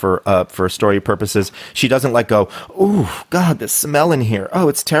house for story purposes. She doesn't go, oh, God, the smell in here. Oh,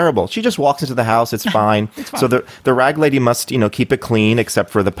 it's terrible. She just walks into the house. It's fine. It's fine. So the Rag Lady must, keep it clean, except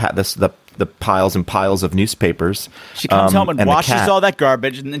for the piles and piles of newspapers. She comes home and washes all that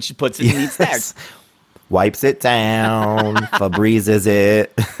garbage, and then she puts it in neat stacks. Wipes it down, Febrezes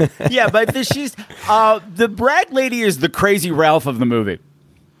it. Yeah, but she's the Rag Lady is the crazy Ralph of the movie.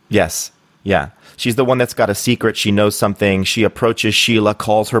 Yes, yeah. She's the one that's got a secret. She knows something. She approaches Sheila,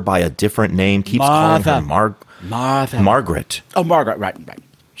 calls her by a different name, keeps calling her Margaret. Oh, Margaret, right.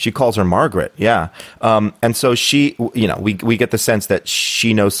 She calls her Margaret, yeah. And so she, we get the sense that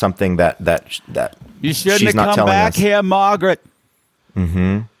she knows something that you shouldn't she's have not come telling back us. here, Margaret.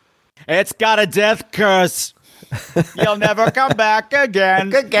 Mm-hmm. It's got a death curse. You'll never come back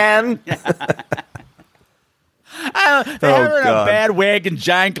again. Again. And They have her in a bad wig and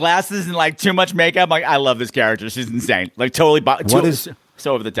giant glasses and like too much makeup. Like, I love this character. She's insane. Like totally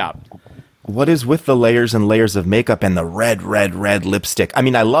so over the top. What is with the layers and layers of makeup and the red lipstick? I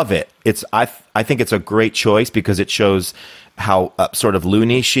mean, I love it. I think it's a great choice because it shows how sort of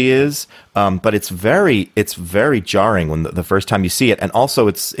loony she is. But it's very jarring when the first time you see it, and also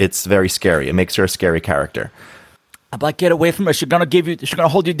it's very scary. It makes her a scary character. I'm like, get away from her. She's gonna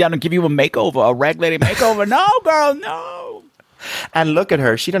hold you down and give you a makeover, a rag lady makeover. No, girl, no. And look at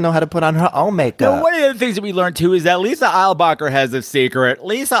her. She don't know how to put on her own makeup. Now, one of the other things that we learned, too, is that Lisa Eilbacher has a secret.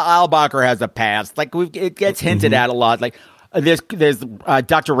 Lisa Eilbacher has a past. Like, it gets hinted at a lot. Like, there's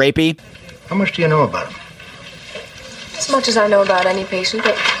Dr. Rapey. How much do you know about him? As much as I know about any patient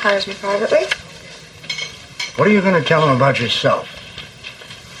that hires me privately. What are you going to tell him about yourself?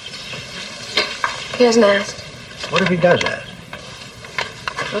 He hasn't asked. What if he does ask?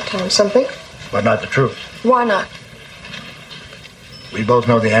 I'll tell him something. But not the truth. Why not? We both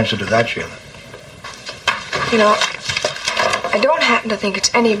know the answer to that, Sheila. You know, I don't happen to think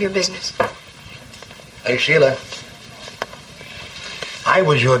it's any of your business. Hey, Sheila. I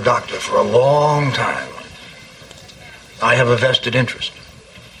was your doctor for a long time. I have a vested interest.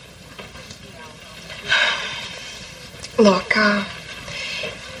 Look,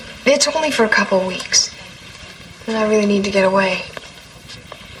 it's only for a couple of weeks. And I really need to get away.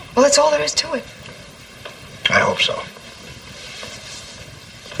 Well, that's all there is to it. I hope so.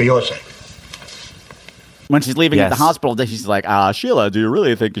 For your sake. When she's leaving at the hospital, she's like, Sheila, do you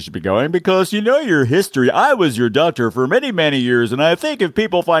really think you should be going? Because you know your history. I was your doctor for many, many years, and I think if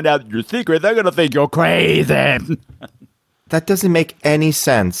people find out your secret, they're going to think you're crazy. That doesn't make any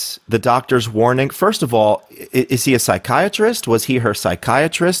sense. The doctor's warning. First of all, is he a psychiatrist? Was he her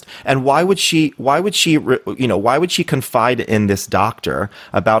psychiatrist? And why would she confide in this doctor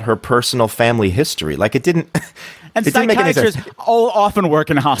about her personal family history? Like it didn't. And it didn't make any sense. psychiatrists often work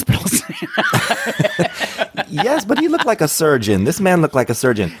in hospitals. Yes, but he looked like a surgeon. This man looked like a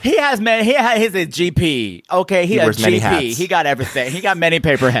surgeon. He has a GP. Okay, he wears has many GP. hats. He got everything. He got many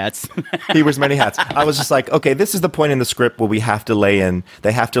paper hats. He wears many hats. I was just like, okay, this is the point in the script where they have to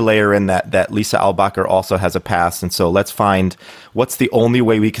layer in that Lisa Eilbacher also has a past, and so let's find what's the only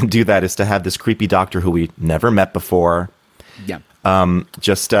way we can do that is to have this creepy doctor who we never met before. Yeah.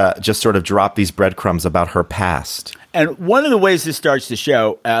 Just sort of drop these breadcrumbs about her past. And one of the ways this starts to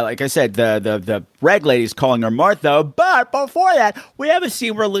show, like I said, the rag lady's calling her Martha, but before that, we have a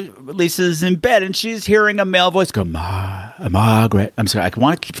scene where Lisa's in bed and she's hearing a male voice go, Margaret. I'm sorry, I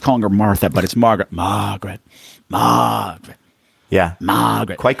want to keep calling her Martha, but it's Margaret. Margaret. Yeah.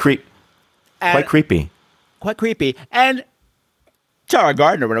 Margaret. Quite creepy. Quite creepy. And Tara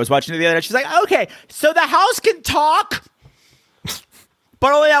Gardner, when I was watching it the other night, she's like, okay, so the house can talk?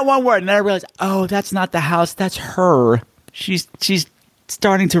 But only that one word. And then I realized, oh, that's not the house. That's her. She's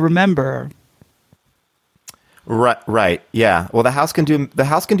starting to remember. Right. Yeah. Well, the house can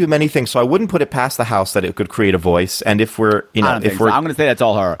do many things. So I wouldn't put it past the house that it could create a voice. And if we're, I'm going to say that's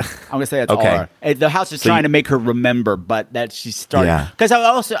all her. I'm going to say that's all her. The house is trying to make her remember, but that she's starting. Because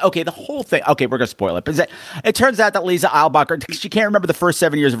the whole thing. Okay, we're going to spoil it. But it turns out that Lisa Eilbacher, she can't remember the first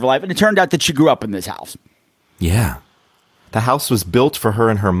 7 years of her life, and it turned out that she grew up in this house. Yeah. The house was built for her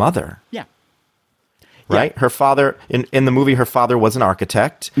and her mother. Yeah. Right? Yeah. Her father, in the movie, her father was an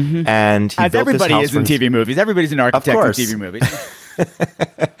architect. Mm-hmm. And he built everybody this house is in TV movies. Everybody's an architect in TV movies.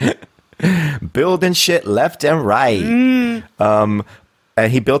 Building shit left and right. And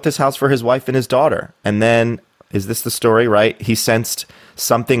he built this house for his wife and his daughter. And then, is this the story, right? He sensed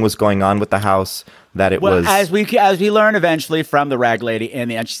something was going on with the house, that it was... As we learn eventually from the rag lady in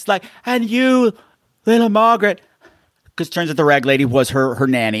the end, she's like, and you, little Margaret... Because it turns out the rag lady was her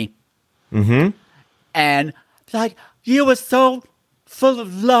nanny. Mm-hmm. And like, you were so full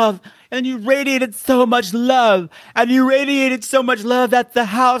of love, and you radiated so much love, and you radiated so much love that the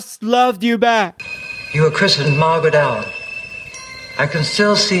house loved you back. You were christened Margaret Allen. I can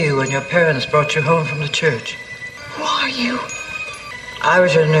still see you when your parents brought you home from the church. Who are you? I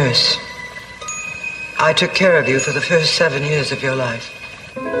was your nurse. I took care of you for the first 7 years of your life.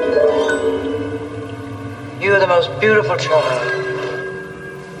 You were the most beautiful child.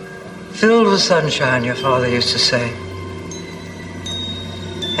 Filled with sunshine, your father used to say.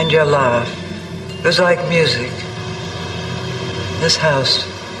 And your laugh was like music. This house,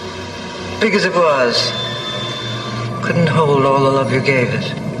 big as it was, couldn't hold all the love you gave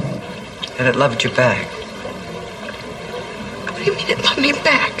it. And it loved you back. What do you mean it loved me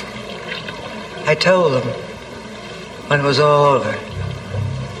back? I told them, when it was all over,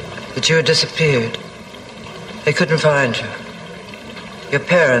 that you had disappeared. They couldn't find you. Your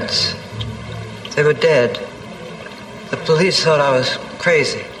parents, they were dead. The police thought I was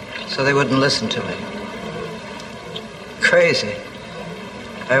crazy, so they wouldn't listen to me. Crazy.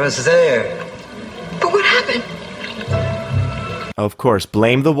 I was there. But what happened? Of course,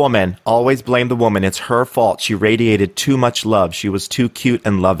 blame the woman. Always blame the woman. It's her fault. She radiated too much love. She was too cute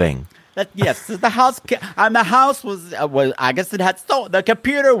and loving. Yes, the house. The house was. I guess it had the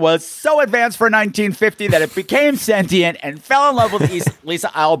computer was so advanced for 1950 that it became sentient and fell in love with Lisa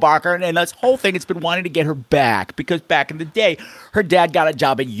Eilbacher. And this whole thing, it's been wanting to get her back because back in the day, her dad got a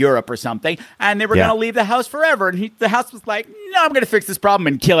job in Europe or something, and they were going to leave the house forever. And the house was like, "No, I'm going to fix this problem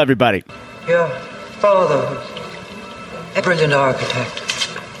and kill everybody." Your father was a brilliant architect,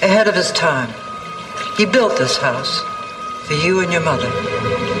 ahead of his time. He built this house for you and your mother.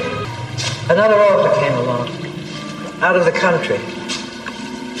 Another author came along, out of the country.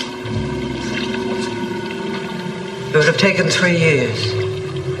 It would have taken 3 years.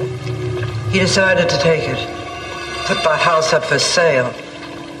 He decided to take it, put the house up for sale.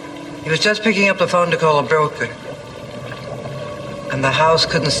 He was just picking up the phone to call a broker. And the house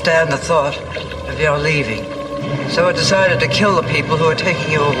couldn't stand the thought of your leaving. So it decided to kill the people who were taking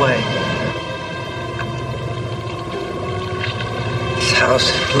you away. This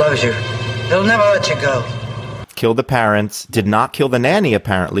house loves you. They'll never let you go. Killed the parents, did not kill the nanny,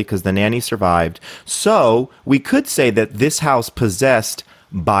 apparently, because the nanny survived. So we could say that this house possessed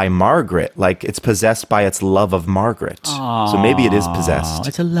by Margaret, like it's possessed by its love of Margaret. So maybe it is possessed.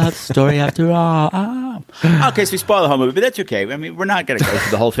 It's a love story after all. Okay, so we spoiled the whole movie, but that's okay. I mean, we're not going to go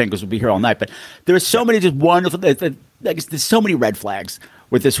through the whole thing because we'll be here all night. But there are so many just wonderful, there's so many red flags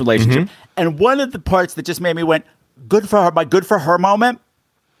with this relationship. And one of the parts that just made me went, good for her, my good for her moment.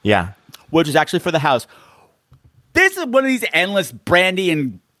 Yeah. Which is actually for the house. This is one of these endless brandy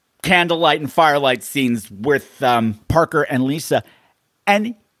and candlelight and firelight scenes with Parker and Lisa.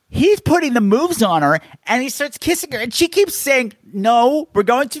 And he's putting the moves on her, and he starts kissing her. And she keeps saying, no, we're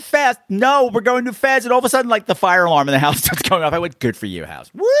going too fast. No, we're going too fast. And all of a sudden, like, the fire alarm in the house starts going off. I went, good for you, house.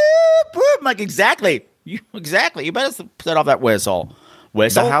 Whoop, whoop. I'm like, exactly. You better set off that whistle.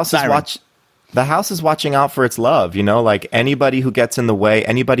 The house is watching out for its love, you know, like anybody who gets in the way,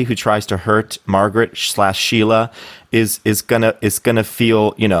 anybody who tries to hurt Margaret / Sheila is gonna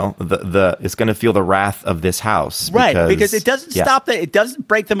feel, you know, is gonna feel the wrath of this house. Right, because it doesn't stop that. It doesn't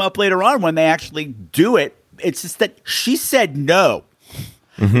break them up later on when they actually do it. It's just that she said no.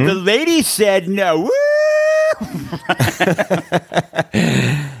 The lady said no.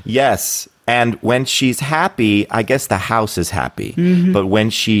 Yes. And when she's happy, I guess the house is happy. But when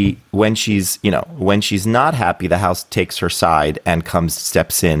she's not happy, the house takes her side and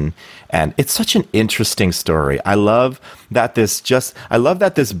steps in. And it's such an interesting story. I love that this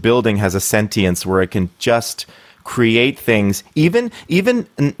building has a sentience where it can just create things, even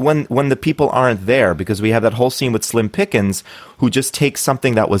when the people aren't there, because we have that whole scene with Slim Pickens, who just takes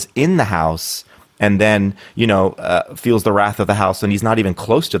something that was in the house and then, you know, feels the wrath of the house, and he's not even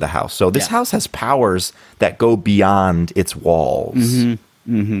close to the house. So this house has powers that go beyond its walls.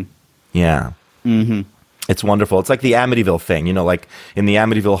 Yeah. It's wonderful. It's like the Amityville thing, you know, like in the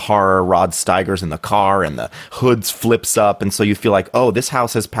Amityville Horror, Rod Steiger's in the car and the hood flips up, and so you feel like, oh, this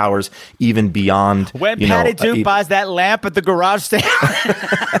house has powers even beyond. When Patty Duke buys that lamp at the garage sale.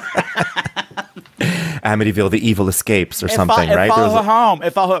 Amityville, the evil escapes, or something, right? Follow her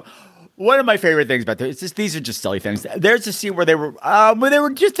home. One of my favorite things about this is these are just silly things. There's a scene where they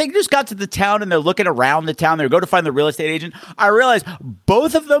just got to the town and they're looking around the town. They go to find the real estate agent. I realized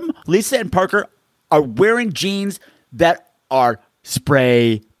both of them, Lisa and Parker, are wearing jeans that are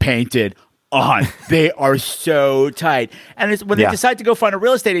spray painted on. They are so tight. And when they decide to go find a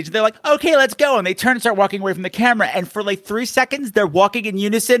real estate agent, they're like, okay, let's go. And they turn and start walking away from the camera. And for like 3 seconds, they're walking in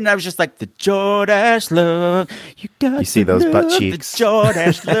unison. And I was just like, the Jordache look. You see those butt cheeks. The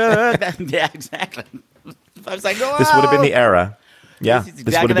Jordache look. Yeah, exactly. I was like, oh. This would have been the era. Yeah, this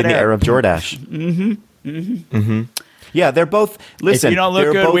would have been the era of Jordache. Yeah, they're both. Listen, if you don't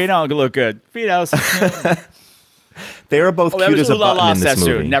look good, we don't look good. Fidos. They are both cute as a button in this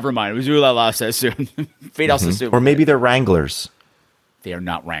movie. Sassoon. Never mind. It was Ooh La La Sassoon. Fidos Sassoon. Or maybe they're Wranglers. They are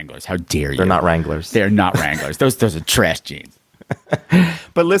not Wranglers. How dare you? They're not Wranglers. They're not Wranglers. Those are trash jeans.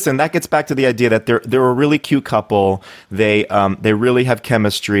 But listen, that gets back to the idea that they're a really cute couple. They really have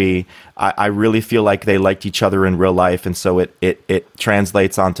chemistry. I really feel like they liked each other in real life, and so it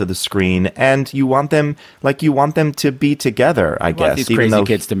translates onto the screen. And you want them to be together. I guess you want these crazy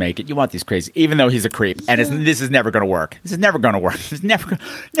kids to make it. You want these crazy, even though he's a creep, and this is never going to work. This is never going to work. It's never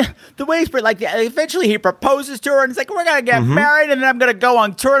the way he's like. Eventually, he proposes to her, and it's like, we're gonna get married, and then I'm gonna go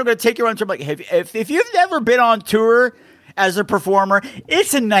on tour. I'm gonna take you on tour. I'm like, if you've never been on tour as a performer,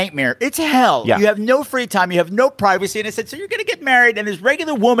 it's a nightmare. It's hell. Yeah. You have no free time. You have no privacy. And I said, so you're going to get married, and this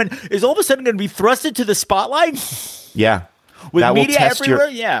regular woman is all of a sudden going to be thrust into the spotlight? Yeah. With That will media test everywhere?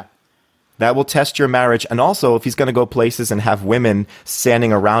 Yeah. That will test your marriage. And also, if he's going to go places and have women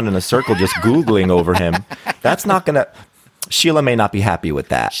standing around in a circle just Googling over him, that's not going to... Sheila may not be happy with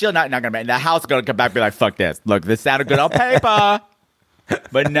that. She'll not going to be. The house is going to come back and be like, fuck this. Look, this sounded good on paper.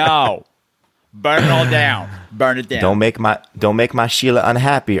 But no. Burn it all down. Burn it down. Don't make my Sheila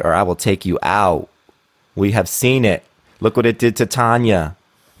unhappy, or I will take you out. We have seen it. Look what it did to Tanya.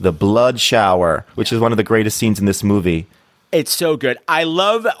 The blood shower, which is one of the greatest scenes in this movie. It's so good. I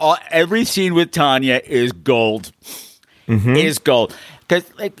love every scene with Tanya is gold. Mm-hmm. It is gold. Because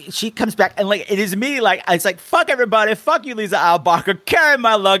like she comes back and like it is immediately like it's like fuck everybody, fuck you, Lisa Albacher, carry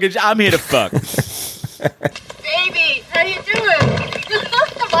my luggage. I'm here to fuck. Baby, how you doing?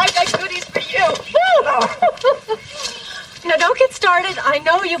 I got goodies for you. Now, don't get started. I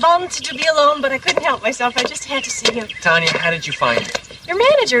know you volunteered to be alone, but I couldn't help myself. I just had to see you. Tanya, how did you find it? Your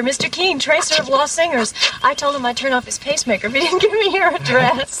manager, Mr. Keene, tracer of Lost Singers. I told him I'd turn off his pacemaker, but he didn't give me your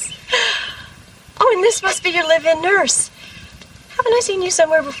address. Oh, and this must be your live-in nurse. Haven't I seen you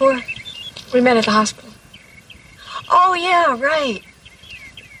somewhere before? We met at the hospital. Oh, yeah, right.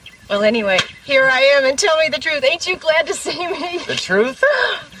 Well, anyway, here I am, and tell me the truth. Ain't you glad to see me? The truth?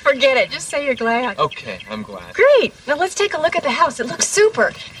 Forget it. Just say you're glad. Okay, I'm glad. Great. Now let's take a look at the house. It looks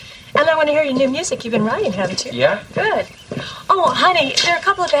super. And I want to hear your new music. You've been writing, haven't you? Yeah? Good. Oh, honey, there are a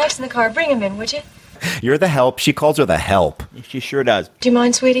couple of bags in the car. Bring them in, would you? You're the help. She calls her the help. She sure does. Do you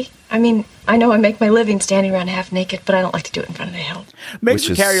mind, sweetie? I mean, I know I make my living standing around half naked, but I don't like to do it in front of the help. Makes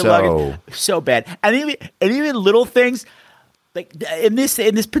you carry your luggage so bad. And even little things. Like in this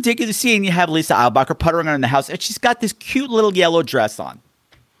particular scene, you have Lisa Albacher puttering around in the house, and she's got this cute little yellow dress on,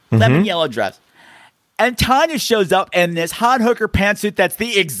 lemon yellow dress. And Tanya shows up in this hot hooker pantsuit that's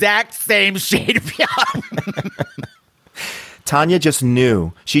the exact same shade of yellow. Tanya just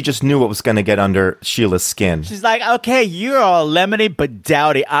knew. She just knew what was going to get under Sheila's skin. She's like, okay, you're all lemony but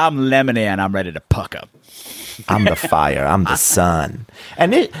dowdy. I'm lemony, and I'm ready to pucker. I'm the fire. I'm the sun.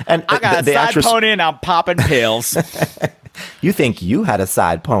 And I got a side pony, and I'm popping pills. You think you had a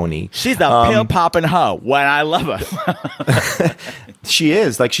side pony. She's a pill-popping hoe when I love her. She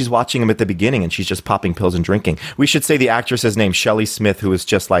is. Like, she's watching him at the beginning, and she's just popping pills and drinking. We should say the actress's name, Shelley Smith, who is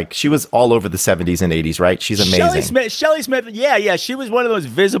just like, she was all over the 70s and 80s, right? She's amazing. Shelley Smith, yeah. She was one of those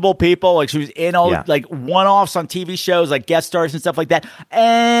visible people. Like, she was in all, like, one-offs on TV shows, like guest stars and stuff like that.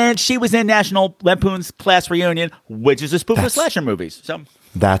 And she was in National Lampoon's Class Reunion, which is a spoof of slasher movies. So...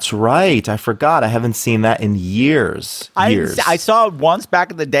 That's right. I forgot. I haven't seen that in years. I saw it once back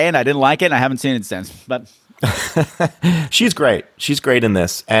in the day, and I didn't like it, and I haven't seen it since. But she's great. She's great in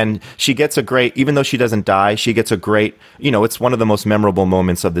this. And she gets a great, even though she doesn't die, she gets a great, it's one of the most memorable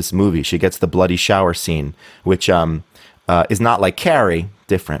moments of this movie. She gets the bloody shower scene, which is not like Carrie,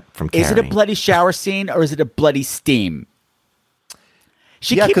 different from Carrie. Is it a bloody shower scene, or is it a bloody steam?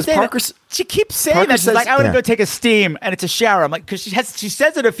 She keeps saying that. She's like, I want to go take a steam, and it's a shower. I'm like, because she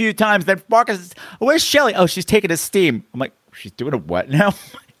says it a few times. Then Parker says, where's Shelley? Oh, she's taking a steam. I'm like, she's doing a what now?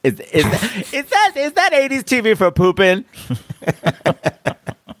 Is that 80s TV for pooping?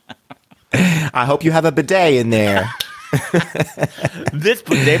 I hope you have a bidet in there. This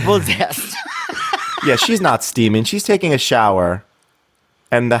bidet possessed. Yeah, she's not steaming. She's taking a shower,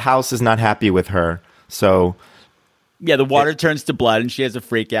 and the house is not happy with her. So... Yeah, the water turns to blood, and she has a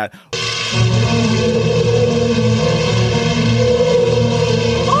freak out.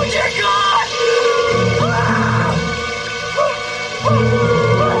 Oh, dear God!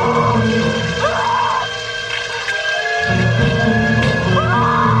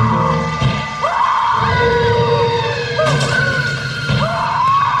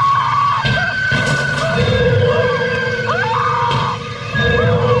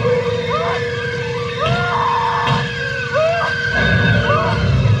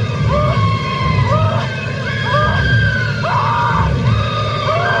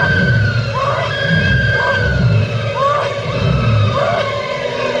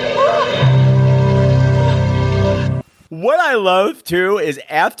 What I love, too, is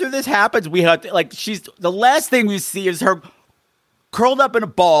after this happens, we have to, like, the last thing we see is her curled up in a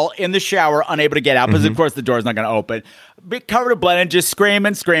ball in the shower, unable to get out, because, of course, the door's not going to open. Covered in blood and just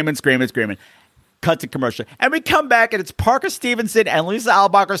screaming. Cut to commercial. And we come back, and it's Parker Stevenson and Lisa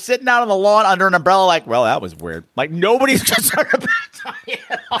Albacher sitting out on the lawn under an umbrella like, well, that was weird. Like, nobody's concerned about Tanya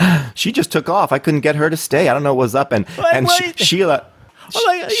at all. She just took off. I couldn't get her to stay. I don't know what was up. And Sheila...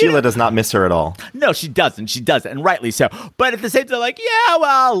 Sheila does not miss her at all. No, she doesn't. She doesn't, and rightly so. But at the same time, like, yeah,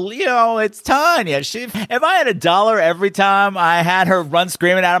 well, it's Tanya. If I had $1 every time I had her run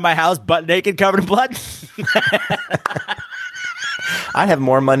screaming out of my house, butt naked, covered in blood, I have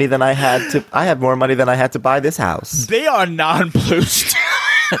more money than I had to buy this house. They are nonplussed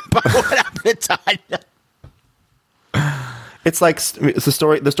by what happened to Tanya. It's like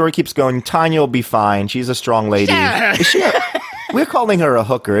the story keeps going. Tanya will be fine. She's a strong lady. Yeah. We're calling her a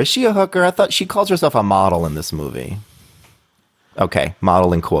hooker. Is she a hooker? I thought she calls herself a model in this movie. Okay,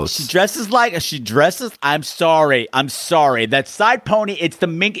 model in quotes. She dresses. I'm sorry. That side pony. It's the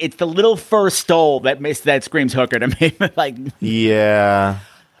mink. It's the little fur stole that screams hooker to me. Like, yeah,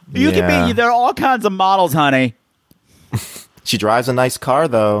 can be. There are all kinds of models, honey. She drives a nice car,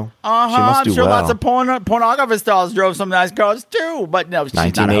 though. She must do I'm sure well. lots of pornography stars drove some nice cars too. But no, she's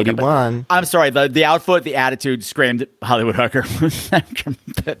 1981. Not a hooker, I'm sorry. The outfit, the attitude screamed Hollywood hooker.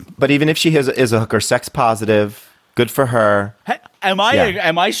 But even if she is a hooker, sex positive, good for her. Hey, am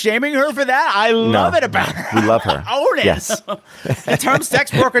I shaming her for that? I love it about her. We love her. Own it. Yes. The term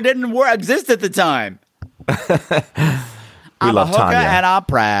sex worker didn't exist at the time. We love a hooker Tanya. and I'm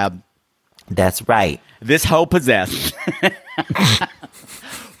proud. That's right. This hoe possessed.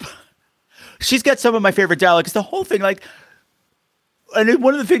 She's got some of my favorite dialogue. It's the whole thing, like, and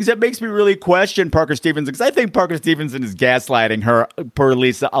one of the things that makes me really question Parker Stevenson, because I think Parker Stevenson is gaslighting her, poor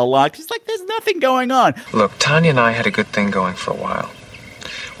Lisa, a lot. She's like, there's nothing going on. Look, Tanya and I had a good thing going for a while.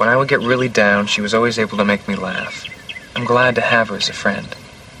 When I would get really down, she was always able to make me laugh. I'm glad to have her as a friend.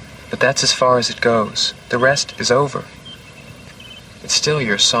 But that's as far as it goes. The rest is over. It's still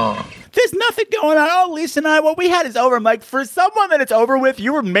your song. There's nothing going on. Oh, Lisa and I, what we had is over. I'm like, for someone that it's over with,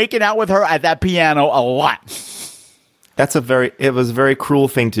 you were making out with her at that piano a lot. It was a very cruel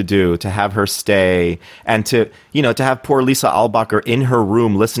thing to do, to have her stay and to have poor Lisa Albacher in her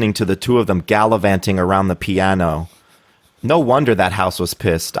room listening to the two of them gallivanting around the piano. No wonder that house was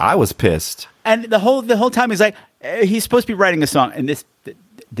pissed. I was pissed. And the whole time he's like, he's supposed to be writing a song. And this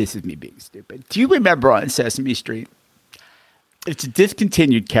is me being stupid. Do you remember on Sesame Street? It's a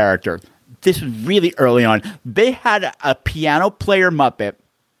discontinued character. This was really early on. They had a piano player Muppet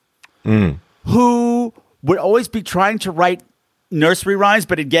who would always be trying to write nursery rhymes,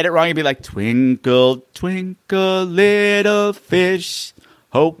 but he'd get it wrong. He'd be like, twinkle, twinkle, little fish,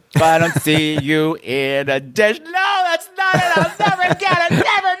 hope I don't see you in a dish. No, that's not it. I'll never get it.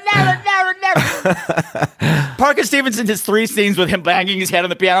 Never. Parker Stevenson has 3 scenes with him banging his head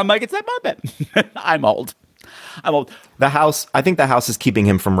on the piano. I'm like, it's that Muppet. I'm old. I think the house is keeping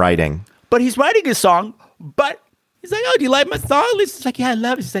him from writing. But he's writing his song, but he's like, oh, do you like my song? Lisa's like, yeah, I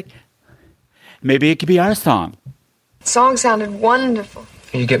love it. She's like, maybe it could be our song. The song sounded wonderful.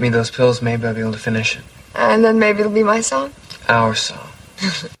 If you get me those pills, maybe I'll be able to finish it. And then maybe it'll be my song? Our song.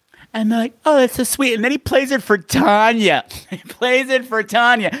 And they're like, oh, that's so sweet. And then he plays it for Tanya. And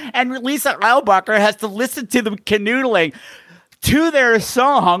Lisa Albacher has to listen to them canoodling to their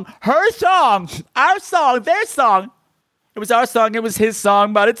song, her song, our song, their song. It was our song, it was his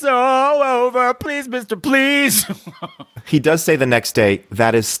song, but it's all over. Please, mister, please. He does say the next day,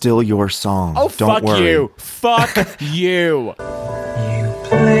 that is still your song. Oh, Don't fuck worry. you. Fuck you. You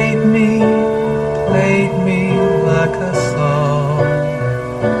played me like a song.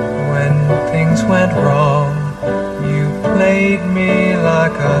 When things went wrong, you played me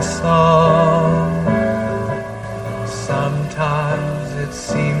like a song. Sometimes it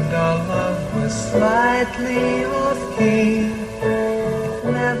seemed our love was slightly off key. It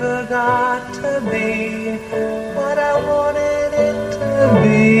never got to be what I wanted it to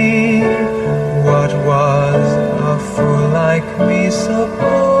be. What was a fool like me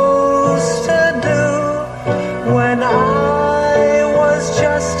supposed to do when I was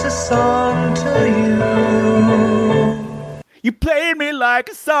just a song to you? You played me like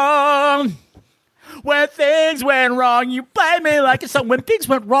a song. When things went wrong, you played me like a song. When things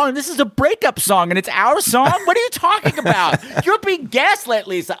went wrong, this is a breakup song, and it's our song? What are you talking about? You're being gaslit,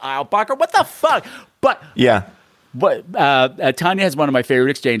 Lisa Albacher. What the fuck? But yeah, Tanya has one of my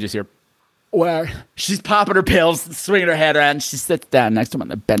favorite exchanges here, where she's popping her pills, swinging her head around, and she sits down next to him on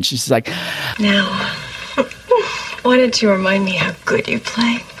the bench. She's like, now, why didn't you remind me how good you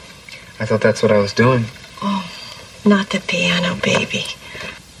play? I thought that's what I was doing. Oh, not the piano, baby.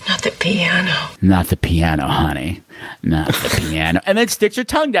 Not the piano. Not the piano, honey. Not the piano. And then sticks your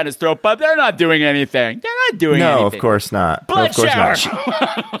tongue down his throat, but they're not doing anything. They're not doing anything. No, of course not. Blood shower.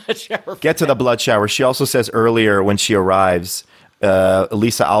 Blood shower. Get to the blood shower. She also says earlier when she arrives,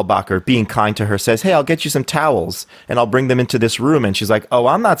 Lisa Albacher, being kind to her, says, hey, I'll get you some towels and I'll bring them into this room. And she's like, oh,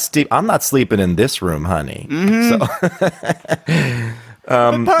 I'm not sleeping in this room, honey. Mm-hmm. So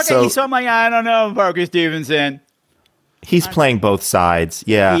Parker, you saw my eye. I don't know, Parker Stevenson. He's playing both sides.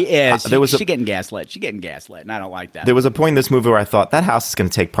 Yeah, he is. She's she getting gaslit. She's getting gaslit, and I don't like that. There was a point in this movie where I thought that house is going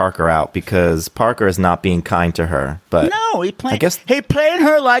to take Parker out because Parker is not being kind to her. But no, he played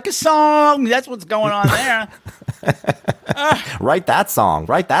her like a song. That's what's going on there. Write that song,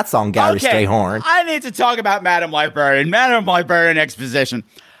 Gary Strayhorn. I need to talk about Madam Librarian exposition.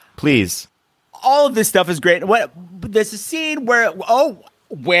 Please. All of this stuff is great. There's a scene where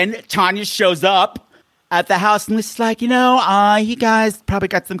when Tanya shows up at the house, and Lisa's like, you guys probably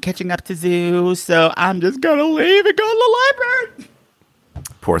got some catching up to do, so I'm just going to leave and go to the library.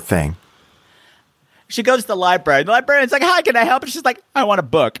 Poor thing. She goes to the library. The librarian's like, hi, can I help? And she's like, I want a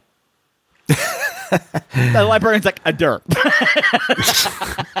book. The librarian's like, a derp.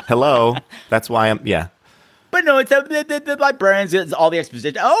 Hello. That's why yeah. But no, it's the librarians, it's all the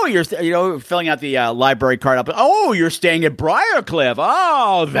exposition. Oh, you're filling out the library card up. Oh, you're staying at Briarcliff.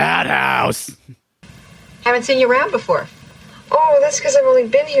 Oh, that house. Haven't seen you around before. Oh, that's because I've only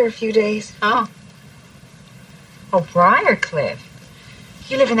been here a few days. Oh, Briarcliff.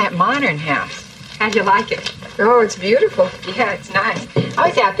 You live in that modern house. How'd you like it? Oh, it's beautiful. Yeah, it's nice. I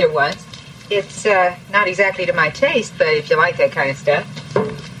was out there once. It's not exactly to my taste, but if you like that kind of stuff,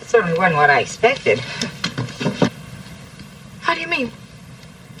 it certainly wasn't what I expected. How do you mean?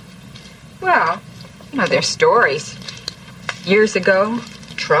 Well, there's stories. Years ago,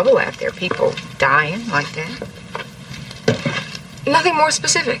 trouble out there, people dying like that. Nothing more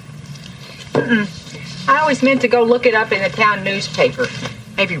specific? Mm-mm. I always meant to go look it up in the town newspaper.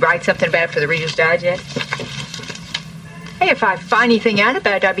 Maybe write something about it for the Reader's Digest. Hey, if I find anything out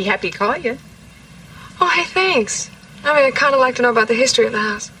about it, I'd be happy to call you. Oh, hey, thanks. I'd kind of like to know about the history of the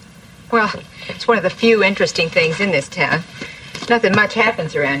house. Well, it's one of the few interesting things in this town. Nothing much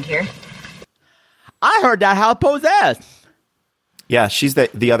happens around here. I heard that house possessed. Yeah, she's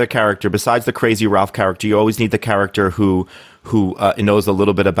the other character. Besides the crazy Ralph character, you always need the character who knows a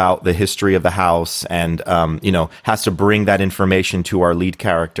little bit about the history of the house and has to bring that information to our lead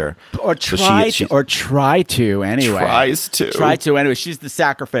character. Or try to anyway. Try to anyway. She's the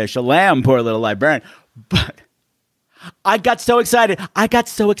sacrificial lamb, poor little librarian. But I got so excited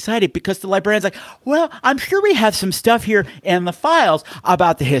because the librarian's like, well, I'm sure we have some stuff here in the files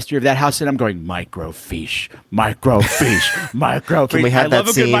about the history of that house. And I'm going, microfiche. Can we have that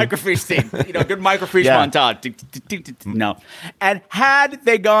scene? Good microfiche scene. Good microfiche montage. No. And had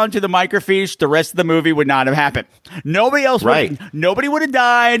they gone to the microfiche, the rest of the movie would not have happened. Nobody would have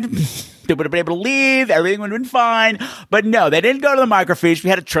died. They would have been able to leave. Everything would have been fine. But no, they didn't go to the microfiche.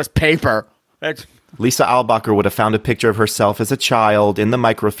 We had to trust paper. Lisa Albacher would have found a picture of herself as a child in the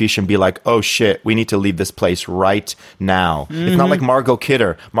microfiche and be like, oh shit, we need to leave this place right now. Mm-hmm. It's not like Margot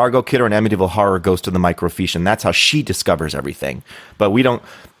Kidder. Margot Kidder in Amityville Horror goes to the microfiche and that's how she discovers everything. But we don't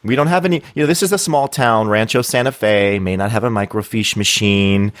have any, this is a small town. Rancho Santa Fe may not have a microfiche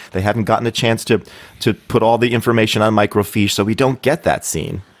machine. They haven't gotten a chance to put all the information on microfiche, so we don't get that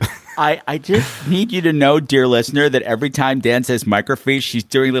scene. I just need you to know, dear listener, that every time Dan says microfiche, she's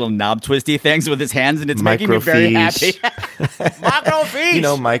doing little knob twisty things with his hands, and it's making me very happy.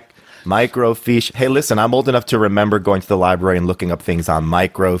 Microfiche! Microfiche. Hey, listen, I'm old enough to remember going to the library and looking up things on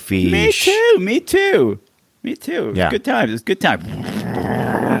microfiche. Me too. Yeah. It's good time.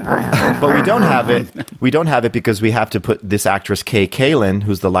 But we don't have it. We don't have it because we have to put this actress, Kay Kalin,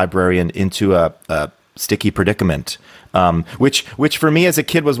 who's the librarian, into a sticky predicament. Which for me as a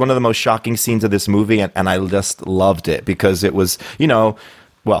kid was one of the most shocking scenes of this movie, and I just loved it because it was,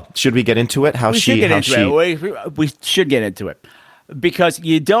 well, should we get into it? We should get into it because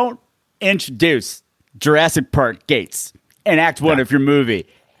you don't introduce Jurassic Park gates in Act 1 of your movie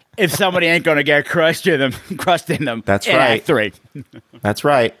if somebody ain't going to get crushed in them. That's in right. Act 3. That's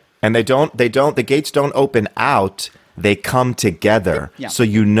right. And the gates don't open out. They come together. Yeah. So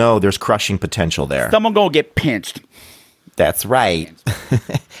there's crushing potential there. Someone going to get pinched. That's right.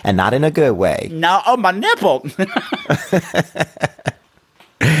 And not in a good way. No, my nipple.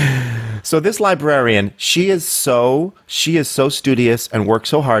 So this librarian, she is so studious and works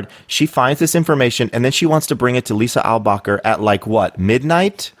so hard. She finds this information and then she wants to bring it to Lisa Albacher at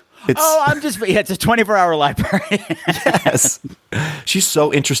midnight? It's a 24-hour library. Yes. She's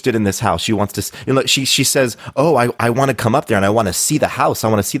so interested in this house. She wants to, she says, oh, I want to come up there and I want to see the house. I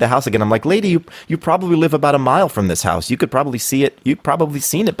want to see the house again. I'm like, lady, you probably live about a mile from this house. You could probably see it. You've probably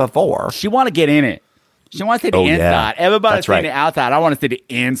seen it before. She want to get in it. She wants to see the inside. Yeah. Everybody's seeing the outside. I want to see the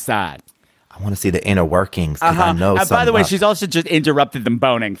inside. I want to see the inner workings because I know something. By the way, she's also just interrupted them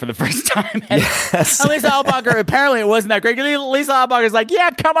boning for the first time. Yes. Lisa Albacher, apparently it wasn't that great. Lisa Albacher's like, yeah,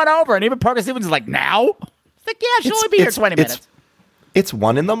 come on over. And even Parker Stevens is like, now? It's like, yeah, she'll only be here 20 minutes. It's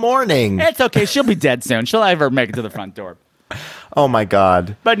 1 a.m. It's okay. She'll be dead soon. She'll never make it to the front door. Oh, my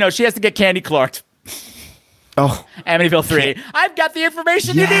God. But no, she has to get Candy Clarked. Oh. Amityville 3. I've got the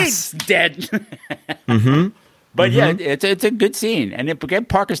information you need. Dead. Mm-hmm. But yeah, it's a good scene. And again,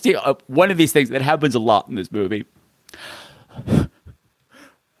 Parker Stevens, one of these things that happens a lot in this movie.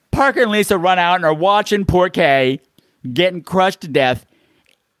 Parker and Lisa run out and are watching poor Kay getting crushed to death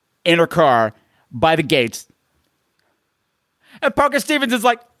in her car by the gates. And Parker Stevens is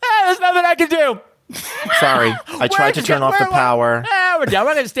like, there's nothing I can do. Sorry. I tried to turn off the power. We're done.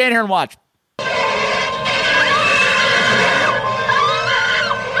 We're going to stand here and watch.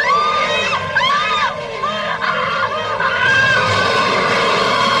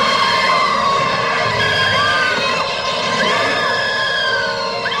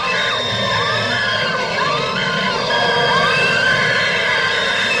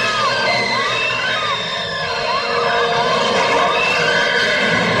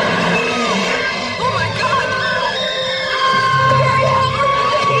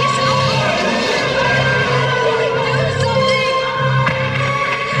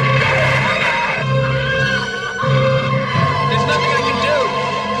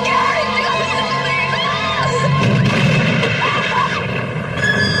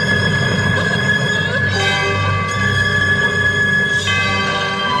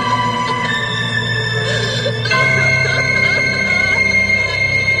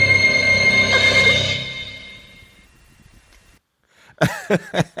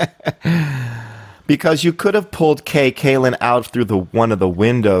 Because you could have pulled Kaylin out through one of the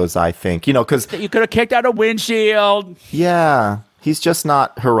windows, I think. You know, because you could have kicked out a windshield. Yeah, he's just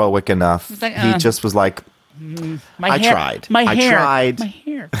not heroic enough. Like, he just was like, I tried. My hair.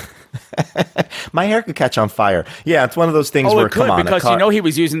 My hair could catch on fire. Yeah, it's one of those things Oh, where, it could, come on. because you know he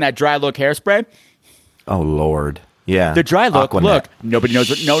was using that dry look hairspray. Oh, Lord. Yeah. The dry look. Aquanet. Look, nobody knows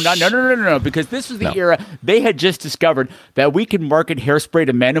what. No. Because this was the era they had just discovered that we can market hairspray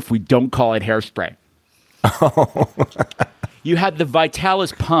to men if we don't call it hairspray. Oh. You had the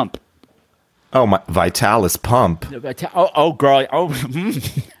Vitalis pump. Oh, my Vitalis pump. Oh, girl. Oh.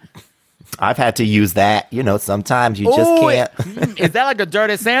 I've had to use that. You know, sometimes you just can't. Is that like a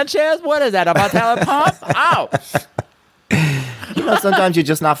Dirty Sanchez? What is that? A Vitalis pump? Oh. You know, sometimes you're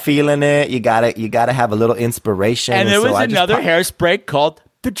just not feeling it. You gotta have a little inspiration. And there was another hairspray called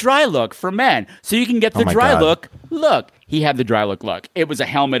the Dry Look for men. So you can get the dry look. Look, he had the dry look. It was a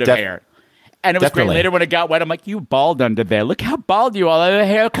helmet of hair. And it was great. Later when it got wet, I'm like, you bald under there. Look how bald you are. The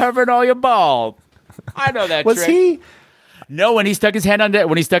hair covering all your bald. I know that was trick. he? No, when he stuck his hand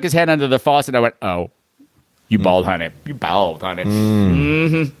under the faucet, I went, oh, you bald, honey. You bald, honey.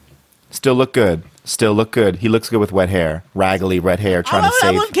 Mm-hmm. Still look good. He looks good with wet hair. Raggedy red hair, trying to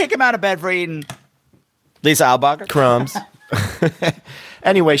save. I wouldn't kick him out of bed for eating Lisa Albacher. Crumbs.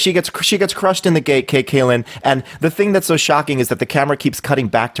 Anyway, she gets crushed in the gate, Kaylin. And the thing that's so shocking is that the camera keeps cutting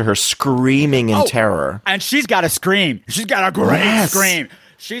back to her screaming in terror. And she's got to scream. She's got a great scream.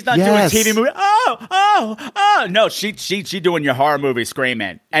 She's not doing TV movie. Oh. No, she doing your horror movie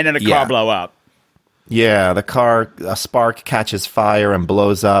screaming. And then the car blow up. Yeah, a spark catches fire and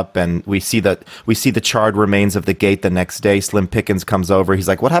blows up, and we see the charred remains of the gate the next day. Slim Pickens comes over. He's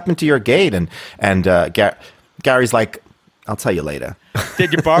like, "What happened to your gate?" And Gary's like, "I'll tell you later."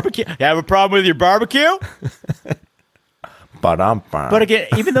 Did your barbecue? You have a problem with your barbecue? But again,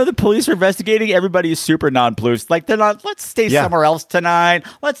 even though the police are investigating, everybody is super nonplussed. Like, they're not, let's stay somewhere else tonight.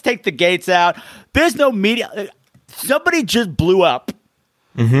 Let's take the gates out. There's no media. Somebody just blew up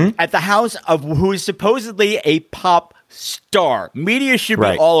at the house of who is supposedly a pop star. Media should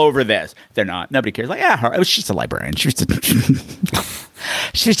be all over this. They're not. Nobody cares. Like, her. She's a librarian. She's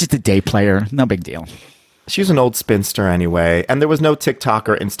just a day player. No big deal. She's an old spinster anyway, and there was no TikTok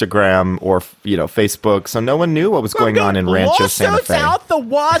or Instagram or Facebook, so no one knew what was going on in Rancho Santa Fe. Lawsuits out the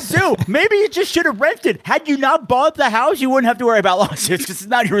wazoo. Maybe you just should have rented. Had you not bought the house, you wouldn't have to worry about lawsuits because it's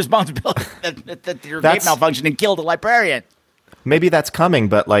not your responsibility that your gate malfunctioned and killed a librarian. Maybe that's coming,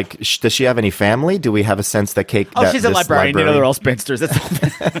 but like, does she have any family? Do we have a sense that Kate? Oh, she's a librarian. You know, they're all spinsters.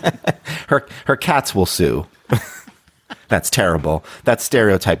 Her cats will sue. That's terrible. That's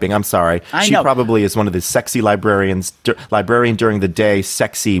stereotyping. I'm sorry. She probably is one of the sexy librarians. Librarian during the day,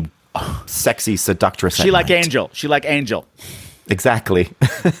 sexy seductress. She like Angel. She like Angel. Exactly.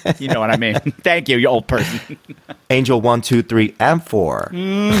 You know what I mean. Thank you, you old person. Angel 1, 2, 3, and 4.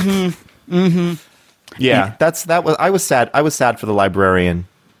 Mm-hmm. Mm-hmm. Yeah, I was sad. I was sad for the librarian.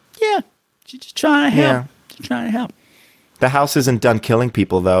 Yeah, she's just trying to help. Yeah. She's trying to help. The house isn't done killing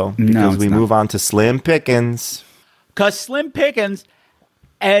people though, because we move on to Slim Pickens. Because Slim Pickens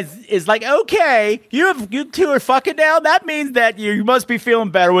as is like, okay, you two are fucking now. That means that you must be feeling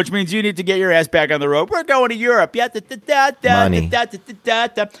better, which means you need to get your ass back on the road. We're going to Europe. Yeah, Money.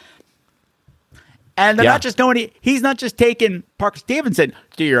 And they're not just going to, he's not just taking Parker Stevenson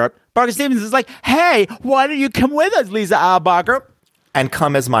to Europe. Parker Stevenson is like, hey, why don't you come with us, Lisa Eilbacher? And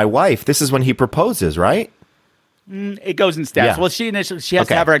come as my wife. This is when he proposes, right? It goes in steps. Yeah. Well, she has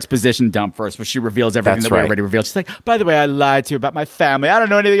to have her exposition dump first, where she reveals everything that we already revealed. She's like, by the way, I lied to you about my family. I don't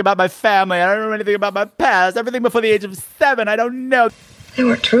know anything about my family. I don't know anything about my past. Everything before the age of 7. I don't know. They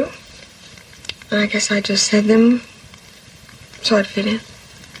weren't true. I guess I just said them so I'd fit in.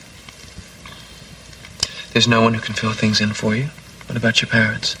 There's no one who can fill things in for you? What about your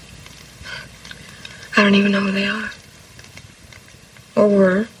parents? I don't even know who they are. Or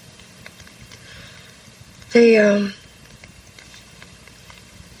were. These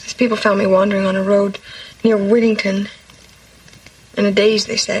people found me wandering on a road near Whittington in a daze,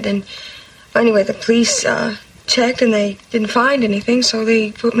 they said. And anyway, the police checked and they didn't find anything, so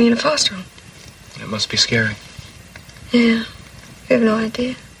they put me in a foster home. It must be scary. Yeah, you have no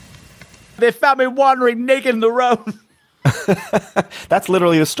idea. They found me wandering naked in the road. That's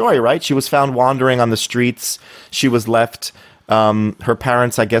literally the story, right? She was found wandering on the streets. She was left. Her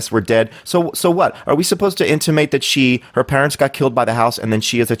parents, I guess, were dead. So what? Are we supposed to intimate that her parents got killed by the house, and then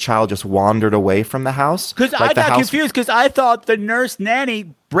she, as a child, just wandered away from the house? Because I got confused, because I thought the nurse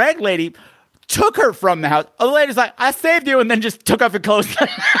nanny, brag lady, took her from the house. The lady's like, I saved you, and then just took off her clothes.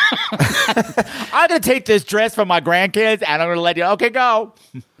 I'm going to take this dress from my grandkids, and I'm going to let you, okay, go.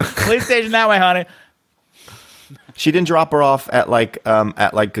 Police station that way, honey. She didn't drop her off at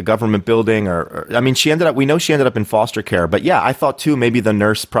a government building or I mean, we know she ended up in foster care, but yeah, I thought too, maybe the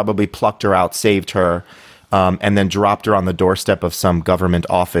nurse probably plucked her out, saved her, and then dropped her on the doorstep of some government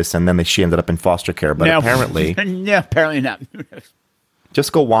office, and then she ended up in foster care. But apparently, apparently not.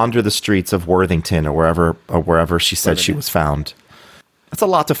 Just go wander the streets of Worthington or wherever she said she was found. That's a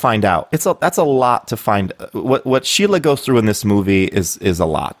lot to find out. That's a lot to find. What Sheila goes through in this movie is a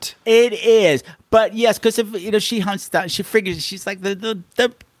lot. It is, but yes, because if she hunts down, she figures she's like the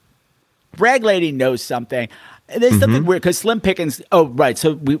rag lady knows something. There's something weird because Slim Pickens. Oh, right.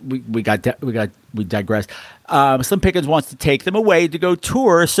 So we digress. Slim Pickens wants to take them away to go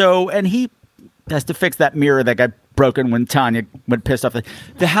tour. And he has to fix that mirror that got broken when Tanya went pissed off.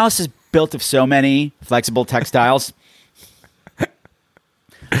 The house is built of so many flexible textiles.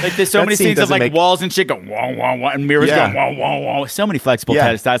 Like there's so many scenes of walls and shit going wah wah wah and mirrors going wah wah wah. So many flexible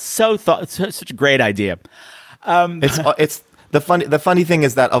textiles. Such a great idea. It's the funny thing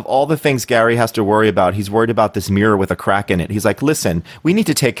is that of all the things Gary has to worry about, he's worried about this mirror with a crack in it. He's like, listen, we need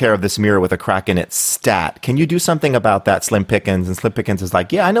to take care of this mirror with a crack in it. Stat, can you do something about that, Slim Pickens? And Slim Pickens is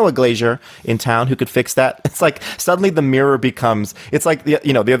like, yeah, I know a glazier in town who could fix that. It's like suddenly the mirror becomes. It's like the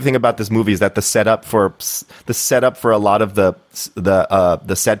other thing about this movie is that the setup for a lot of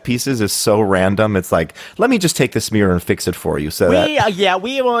the set pieces is so random. It's like, let me just take this mirror and fix it for you.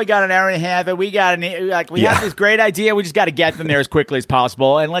 We've only got an hour and a half, and we have this great idea. We just got to get them there as quickly as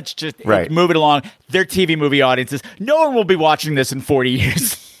possible, and let's just move it along. They're TV movie audiences. No one will be watching this in 40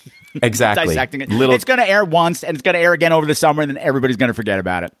 years. Exactly. Dissecting it. It's going to air once, and it's going to air again over the summer, and then everybody's going to forget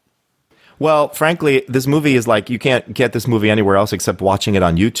about it. Well, frankly, this movie is like, you can't get this movie anywhere else except watching it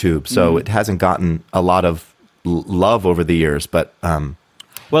on YouTube, so it hasn't gotten a lot of love over the years, but well,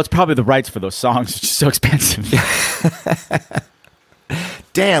 it's probably the rights for those songs, which is so expensive.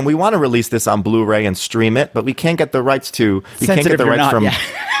 Damn, we want to release this on Blu-ray and stream it, but we can't get the rights to. We can't get the rights from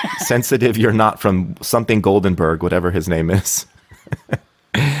Sensitive You're Not from something Goldenberg, whatever his name is.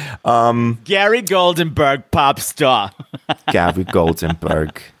 Gary Goldenberg, pop star. Gary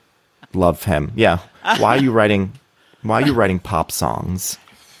Goldenberg, love him. Yeah. Why are you writing pop songs?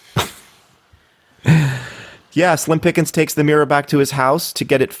 Yeah, Slim Pickens takes the mirror back to his house to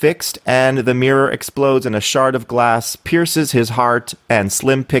get it fixed, and the mirror explodes and a shard of glass pierces his heart, and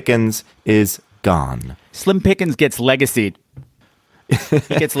Slim Pickens is gone. Slim Pickens gets legacied. He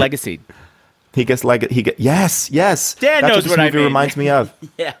gets legacied. Yes. Dan knows what I mean. Movie reminds me of.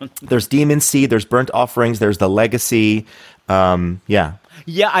 Yeah. There's Demon Seed, there's Burnt Offerings, there's the Legacy.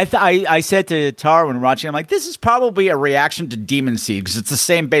 Yeah, I said to Tara when watching, I'm like, this is probably a reaction to Demon Seed, because it's the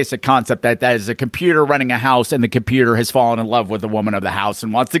same basic concept that is a computer running a house, and the computer has fallen in love with the woman of the house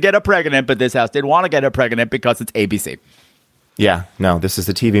and wants to get her pregnant, but this house didn't want to get her pregnant because it's ABC. Yeah, no, this is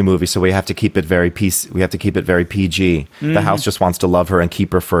a TV movie, so we have to keep it very PG. Mm-hmm. The house just wants to love her and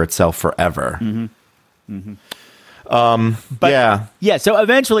keep her for itself forever. Mm-hmm. Mm-hmm. So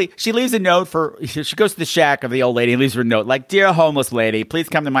eventually she leaves a note she goes to the shack of the old lady and leaves her a note like, dear homeless lady, please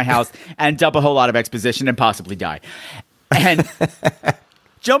come to my house and dump a whole lot of exposition and possibly die. And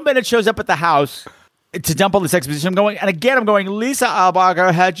Joan Bennett shows up at the house to dump all this exposition. I'm going, Lisa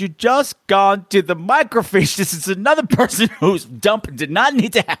Eilbacher, had you just gone to the microfiche, this is another person whose dump did not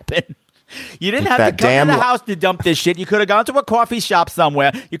need to happen. You didn't have to come to the house to dump this shit. You could have gone to a coffee shop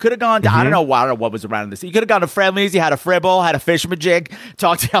somewhere. You could have gone to, I don't know what was around this. You could have gone to Friendly's, you had a fribble, had a fisherman jig,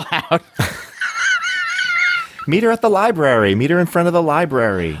 talked to her out. Meet her at the library. Meet her in front of the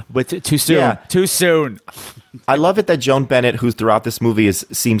library. But too soon. Yeah. Too soon. I love it that Joan Bennett, who throughout this movie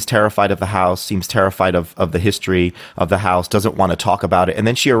seems terrified of the house, seems terrified of the history of the house, doesn't want to talk about it. And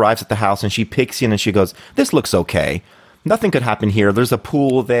then she arrives at the house and she peeks in and she goes, this looks okay. Nothing could happen here. There's a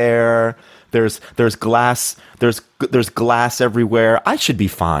pool there. There's glass. There's glass everywhere. I should be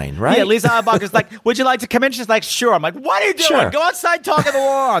fine, right? Yeah, Lisa Eilbacher's like, would you like to come in? She's like, sure. I'm like, what are you doing? Sure. Go outside, talk on the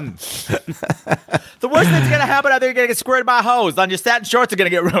lawn. The worst thing's going to happen out there, you're going to get squirted by a hose. On your satin shorts are going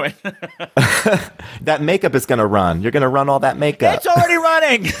to get ruined. That makeup is going to run. You're going to run all that makeup. It's already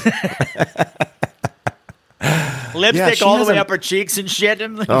running. Lipstick all the way up her cheeks and shit.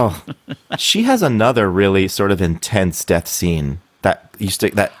 She has another really sort of intense death scene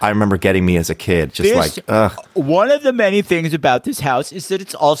that I remember getting me as a kid. One of the many things about this house is that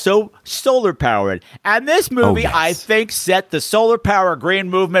it's also solar powered. And this movie, I think, set the solar power green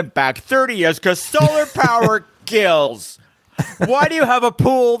movement back 30 years because solar power kills. Why do you have a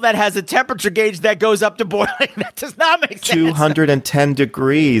pool that has a temperature gauge that goes up to boiling? That does not make sense. 210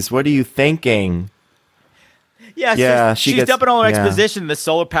 degrees. What are you thinking? Yeah, she's dumping all her exposition in the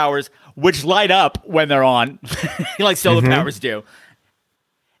solar powers, which light up when they're on, like solar powers do.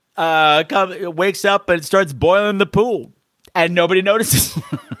 Wakes up and starts boiling the pool, and nobody notices.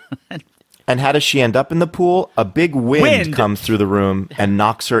 And how does she end up in the pool? A big wind comes through the room and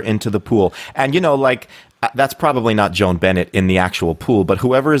knocks her into the pool. And, that's probably not Joan Bennett in the actual pool, but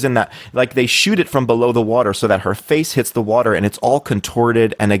whoever is in that, they shoot it from below the water so that her face hits the water and it's all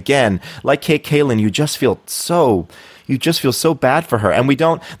contorted. And again, like Kate Kaelin, you just feel so bad for her. And we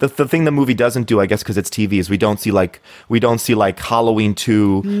don't, the thing the movie doesn't do, I guess, because it's TV, is we don't see Halloween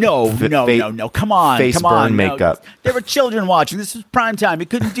 2. No. Come on. Face burn makeup. No. There were children watching. This was prime time. You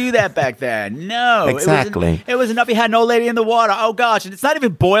couldn't do that back then. No. Exactly. It was enough. You had an old lady in the water. Oh, gosh. And it's not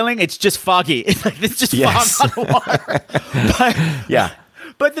even boiling. It's just foggy. It's just fog on the water. Yeah.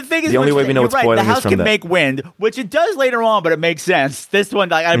 But the thing is, the only way we know it's boiling the house is from can make wind, which it does later on, but it makes sense. This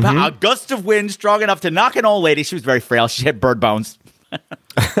one, a gust of wind strong enough to knock an old lady. She was very frail. She had bird bones.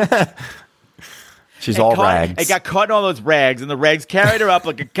 She's all rags. It got caught in all those rags, and the rags carried her up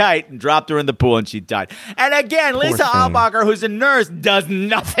like a kite and dropped her in the pool, and she died. And again, Lisa Eilbacher, who's a nurse, does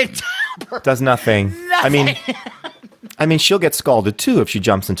nothing to help her. Does nothing. I mean, she'll get scalded too if she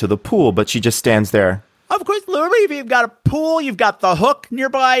jumps into the pool, but she just stands there. Of course, literally, if you've got a pool, you've got the hook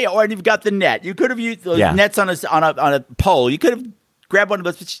nearby, or you've got the net. You could have used those nets on a pole. You could have grabbed one of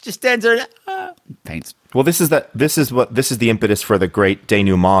those, but she just stands there and faints. Well, this is the impetus for the great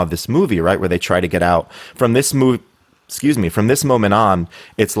denouement of this movie, right? Where they try to get out from this movie. From this moment on,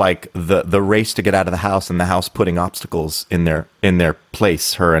 it's like the race to get out of the house, and the house putting obstacles in their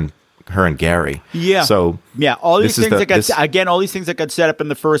place. Her and Gary. Yeah. So all these things all these things that got set up in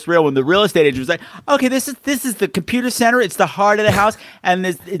the first reel when the real estate agent was like, okay, this is the computer center. It's the heart of the house, and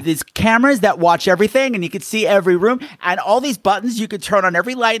there's cameras that watch everything, and you can see every room, and all these buttons you could turn on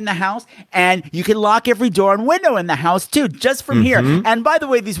every light in the house, and you can lock every door and window in the house too, just from here. And by the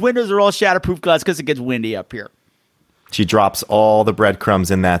way, these windows are all shatterproof glass because it gets windy up here. She drops all the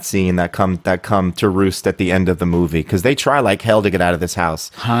breadcrumbs in that scene that come to roost at the end of the movie, because they try like hell to get out of this house.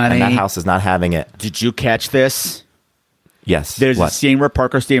 Honey, and that house is not having it. Did you catch this? Yes. There's a scene where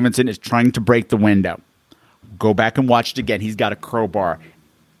Parker Stevenson is trying to break the window. Go back and watch it again. He's got a crowbar.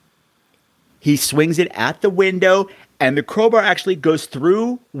 He swings it at the window, and the crowbar actually goes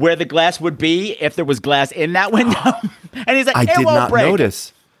through where the glass would be if there was glass in that window. And he's like, I did not break.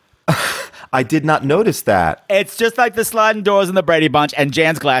 Notice. I did not notice that. It's just like the sliding doors in the Brady Bunch and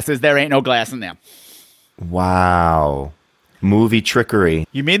Jan's glasses. There ain't no glass in them. Wow. Movie trickery.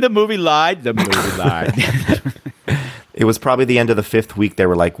 You mean the movie lied? The movie lied. It was probably the end of the 5th week. They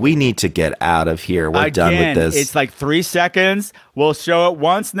were like, we need to get out of here. We're done with this. It's like 3 seconds. We'll show it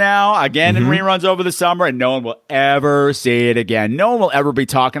once now, again in reruns over the summer, and no one will ever see it again. No one will ever be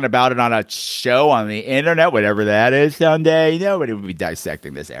talking about it on a show on the internet, whatever that is someday. Nobody will be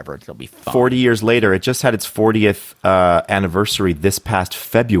dissecting this ever. It'll be fun. 40 years later, it just had its 40th anniversary this past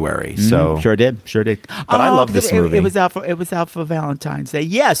February. So Sure did. But I love this movie. It was out for Valentine's Day.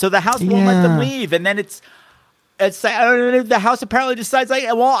 Yeah, so the house won't let them leave, and then it's the house apparently decides, like,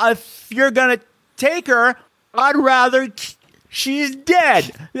 well, if you're going to take her, I'd rather she's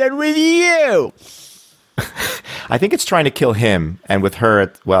dead than with you. I think it's trying to kill him, and with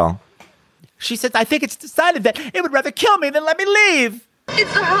her, She says, I think it's decided that it would rather kill me than let me leave.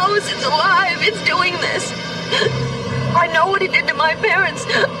 It's the house. It's alive. It's doing this. I know what it did to my parents,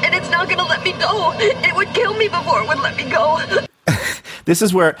 and it's not going to let me go. It would kill me before it would let me go. This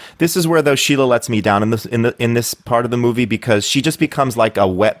is where though Sheila lets me down in this part of the movie, because she just becomes like a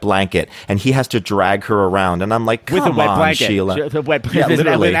wet blanket, and he has to drag her around, and I'm like, come with a wet on, blanket. Sheila. Yeah,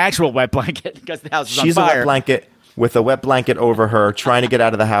 literally, an actual wet blanket because the house is She's on fire. a wet blanket with a wet blanket over her, trying to get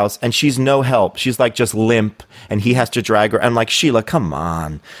out of the house, and she's no help. She's like just limp, and he has to drag her. I'm like, Sheila, come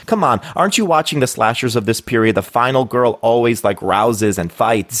on. Aren't you watching the slashers of this period? The final girl always like rouses and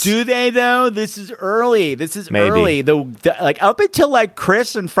fights. Do they though? This is early. Maybe. Early. Like up until like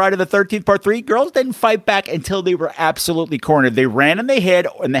Chris and Friday the 13th Part 3, girls didn't fight back until they were absolutely cornered. They ran and they hid,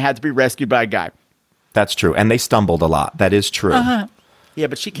 and they had to be rescued by a guy. That's true, and they stumbled a lot. That is true. Uh-huh. Yeah,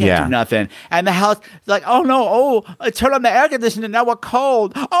 but she can't do nothing. And the house, like, oh no, it turned on the air conditioning, now we're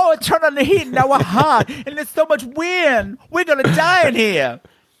cold. Oh, it turned on the heat, now we're hot. And there's so much wind. We're going to die in here.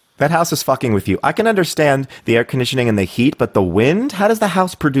 That house is fucking with you. I can understand the air conditioning and the heat, but the wind? How does the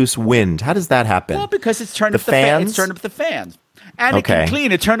house produce wind? How does that happen? Well, because it's turned up fans? It's turned up the fans. And it can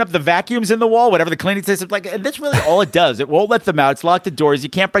clean. It turned up the vacuums in the wall, whatever the cleaning system. Like, that's really all it does. It won't let them out. It's locked the doors. You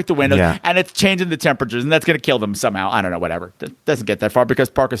can't break the windows. Yeah. And it's changing the temperatures. And that's going to kill them somehow. I don't know, whatever. It doesn't get that far because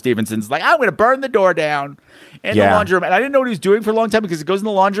Parker Stevenson's like, I'm going to burn the door down in the laundry room. And I didn't know what he was doing for a long time because he goes in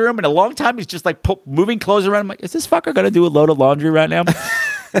the laundry room. And a long time he's just like moving clothes around. I'm like, is this fucker going to do a load of laundry right now?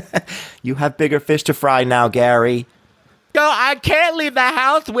 You have bigger fish to fry now, Gary. No, I can't leave the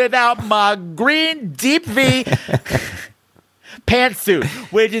house without my green deep V pantsuit,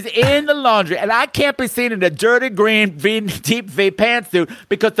 which is in the laundry, and I can't be seen in a dirty green deep V pantsuit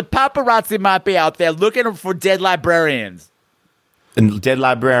because the paparazzi might be out there looking for dead librarians. And dead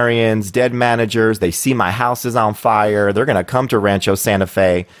librarians, dead managers, they see my house is on fire. They're going to come to Rancho Santa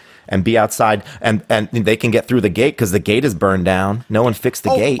Fe and be outside, and they can get through the gate because the gate is burned down. No one fixed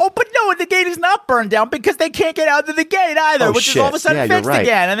the gate. Oh, but no, the gate is not burned down because they can't get out of the gate either, which is all of a sudden fixed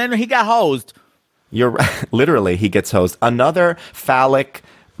again, and then he got hosed. You're literally, he gets hosed. Another phallic,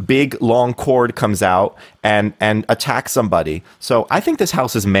 big, long cord comes out and attacks somebody. So I think this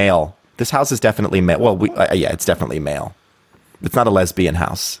house is male. This house is definitely male. Well, it's definitely male. It's not a lesbian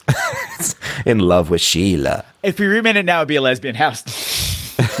house. It's in love with Sheila. If we remake it now, it would be a lesbian house.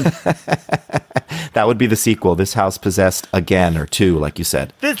 That would be the sequel. This house possessed again, or two, like you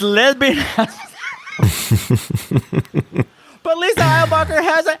said. This lesbian house. But Lisa Eilbacher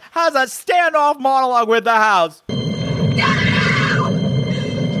has a standoff monologue with the house. Damn you!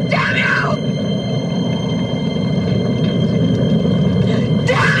 Damn you!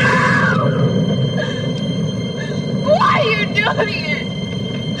 Damn you! Why are you doing it?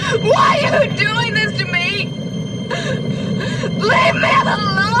 Why are you doing this to me? Leave me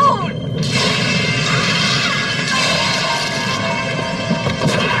alone!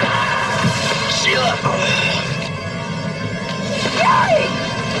 Sheila! Gary!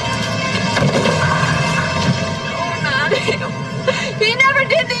 Oh, not him. He never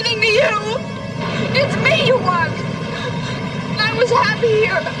did anything to you. It's me you want. I was happy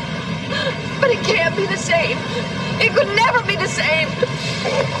here. But it can't be the same. It could never be the same.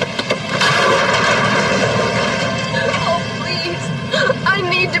 Oh, please. I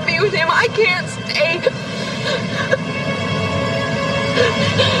need to be with him. I can't stay.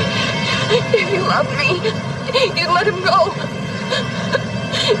 If you love me, you'd let him go.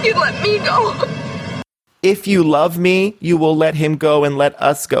 You'd let me go. If you love me, you will let him go and let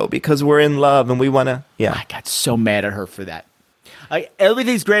us go because we're in love and we want to, I got so mad at her for that. Like,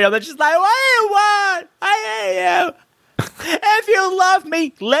 everything's great. I'm just like, what do you want? I hate you. If you love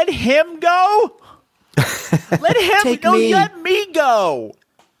me, let him go. Let him go. Let me go.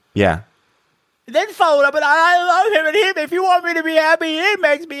 Yeah. Then followed up, and I love him and him. If you want me to be happy, it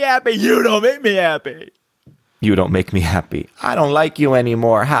makes me happy. You don't make me happy. You don't make me happy. I don't like you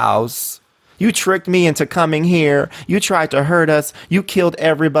anymore, house. You tricked me into coming here. You tried to hurt us. You killed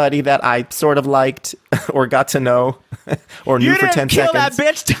everybody that I sort of liked or got to know or knew for 10 seconds. You didn't kill that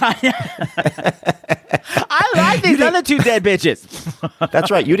bitch, Tanya. I like these other two dead bitches. That's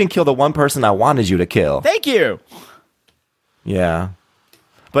right. You didn't kill the one person I wanted you to kill. Thank you. Yeah.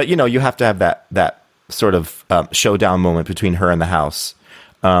 But, you have to have that sort of showdown moment between her and the house.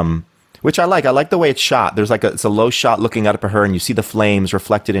 Which I like. I like the way it's shot. There's it's a low shot looking up at her, and you see the flames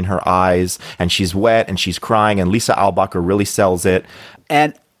reflected in her eyes, and she's wet and she's crying, and Lisa Eilbacher really sells it.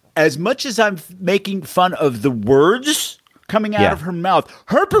 And as much as I'm making fun of the words, coming out Yeah. of her mouth.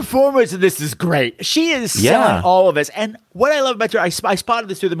 Her performance in this is great. She is selling Yeah. all of this. And what I love about her, I spotted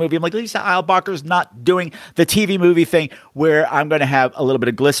this through the movie. I'm like, Lisa Eilbacher's not doing the TV movie thing where I'm going to have a little bit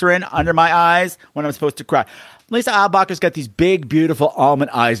of glycerin under my eyes when I'm supposed to cry. Lisa Eilbacher's got these big, beautiful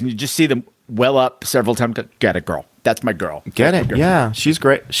almond eyes, and you just see them well up several times. Get it, girl. That's my girl. Get That's it? my girl. Yeah, she's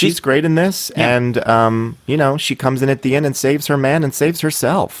great. She's great in this, and you know, she comes in at the end and saves her man and saves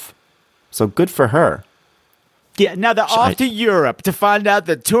herself. So good for her. Yeah, now they're off to Europe to find out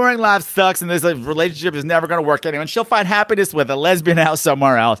that touring life sucks and this relationship is never going to work anymore. And she'll find happiness with a lesbian house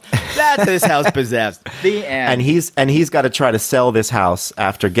somewhere else. That's this house possessed. The end. And he's got to try to sell this house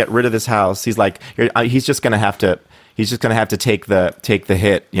after get rid of this house. He's like, he's just going to have to. He's just going to have to take the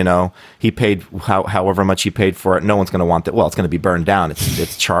hit, you know. He paid however much he paid for it. No one's going to want that. Well, it's going to be burned down.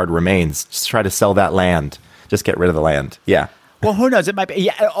 It's charred remains. Just try to sell that land. Just get rid of the land. Yeah. Well, who knows? It might be.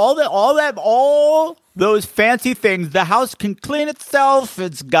 Yeah, all those fancy things. The house can clean itself.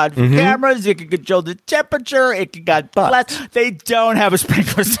 It's got cameras. It can control the temperature. It got glass. They don't have a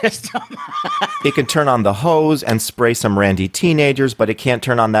sprinkler system. It can turn on the hose and spray some randy teenagers, but it can't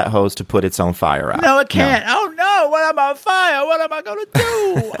turn on that hose to put its own fire out. No, it can't. No. Oh no! When I'm on fire, what am I going to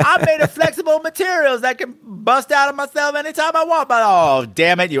do? I'm made of flexible materials that can bust out of myself anytime I want. But oh,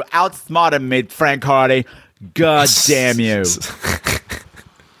 damn it! You outsmarted me, Frank Hardy. God damn you.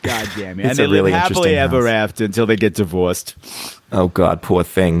 God damn you. It's and they a really live happily interesting ever house. after until they get divorced. Oh God, poor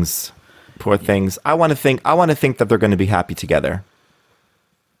things. Poor things. I want to think that they're going to be happy together.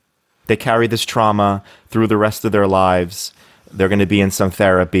 They carry this trauma through the rest of their lives. They're going to be in some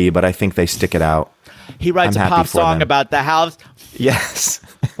therapy, but I think they stick it out. He writes I'm a happy pop for song them. about the house. Yes.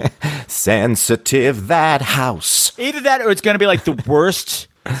 Sensitive, that house. Either that or it's going to be like the worst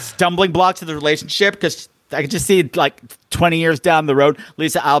stumbling blocks of the relationship because I can just see like 20 years down the road,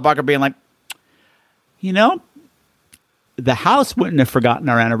 Lisa Eilbacher being like, you know, the house wouldn't have forgotten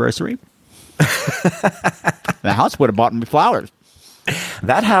our anniversary. The house would have bought me flowers.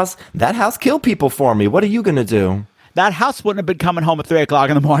 That house killed people for me. What are you going to do? That house wouldn't have been coming home at 3 o'clock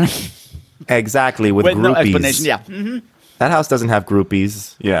in the morning. Exactly, with groupies. no explanation. Yeah. Mm-hmm. That house doesn't have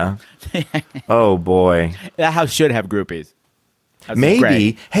groupies. Yeah. Oh, boy. That house should have groupies. That's Maybe,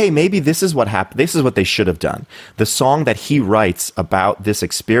 great. hey, maybe this is what happened. This is what they should have done. The song that he writes about this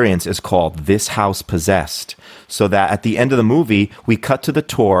experience is called This House Possessed. So that at the end of the movie, we cut to the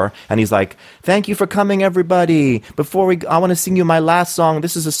tour and he's like, thank you for coming, everybody. I want to sing you my last song.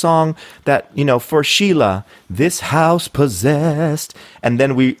 This is a song that, you know, for Sheila, This House Possessed. And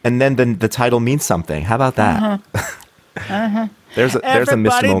then the title means something. How about that? Uh-huh. There's a missed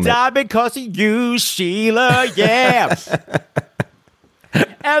Everybody moment. died because of you, Sheila. Yeah.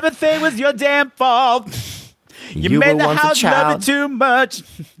 Everything was your damn fault. You made were the once a house love child. it too much.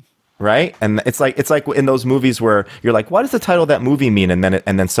 Right? And it's like in those movies where you're like, what does the title of that movie mean? And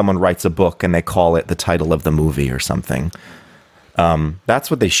then someone writes a book and they call it the title of the movie or something.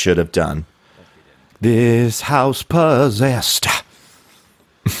 That's what they should have done. This house possessed.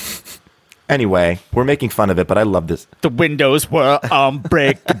 Anyway, we're making fun of it, but I love this. The windows were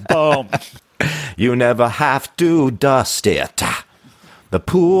unbreakable. You never have to dust it. The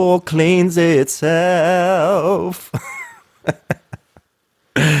pool cleans itself.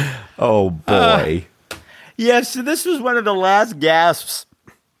 Oh, boy. Yes, so this was one of the last gasps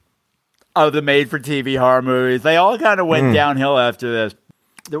of the made-for-TV horror movies. They all kind of went downhill after this.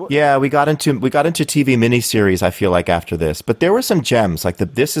 Yeah, we got into TV miniseries, I feel like, after this. But there were some gems. Like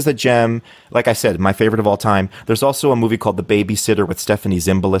this is a gem. Like I said, my favorite of all time. There's also a movie called The Babysitter with Stephanie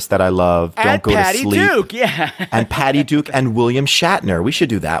Zimbalist that I love. And Don't Go Patty to Sleep. Duke, yeah. And Patty Duke and William Shatner. We should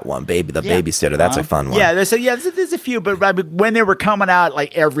do that one, The Babysitter. That's a fun one. Yeah, there's a few, but I mean, when they were coming out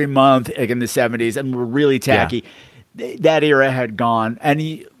like every month like in the 70s and were really tacky, that era had gone. And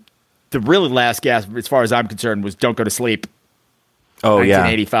the really last gasp, as far as I'm concerned, was Don't Go to Sleep. Oh,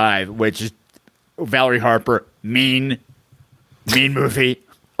 1985, which is Valerie Harper, mean movie.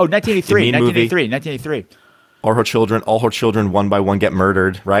 Oh, 1983. All her children one by one get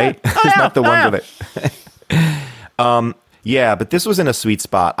murdered, right? Oh, Isn't that the one yeah. with it? Yeah, but this was in a sweet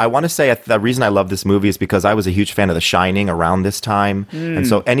spot. I want to say the reason I love this movie is because I was a huge fan of The Shining around this time. And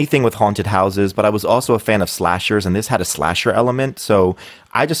so anything with haunted houses, but I was also a fan of slashers, and this had a slasher element. So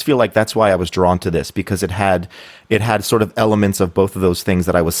I just feel like that's why I was drawn to this, because it had sort of elements of both of those things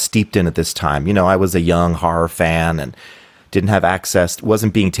that I was steeped in at this time. You know, I was a young horror fan and didn't have access,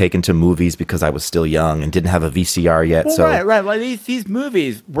 wasn't being taken to movies because I was still young and didn't have a VCR yet. Well, so right. Well, these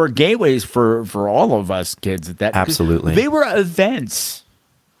movies were gateways for all of us kids at that. Absolutely. They were events.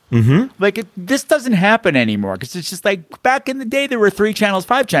 Like, this doesn't happen anymore because it's just like back in the day, there were 3 channels,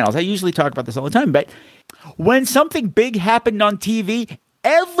 5 channels. I usually talk about this all the time, but when something big happened on TV,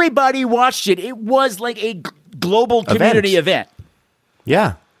 everybody watched it. It was like a global community event.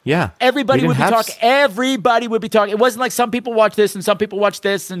 Yeah. Yeah. Everybody would be talking. Everybody would be talking. It wasn't like some people watch this and some people watch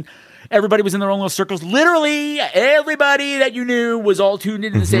this and everybody was in their own little circles. Literally, everybody that you knew was all tuned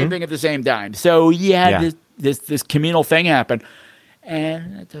into the same thing at the same time. So you had this communal thing happen,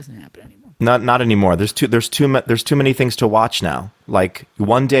 and that doesn't happen anymore. Not anymore. There's too many things to watch now. Like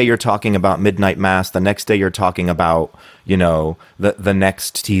one day you're talking about Midnight Mass, the next day you're talking about the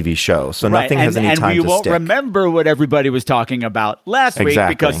next TV show. So nothing has any time to stick. And we won't remember what everybody was talking about last week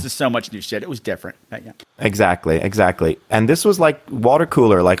because there's so much new shit. It was different. But yeah. Exactly. And this was like water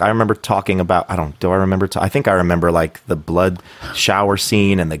cooler. Like I remember talking about. I think I remember like the blood shower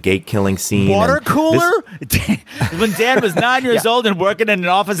scene and the gate killing scene. Water cooler? When Dan was 9 years old and working in an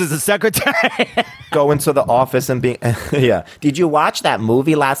office as a secretary. Go into the office and be Did you watch that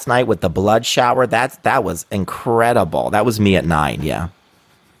movie last night with the blood shower? That was incredible. That was me at 9. Yeah.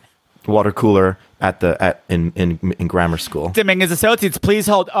 Water cooler in grammar school. Dominguez Associates, please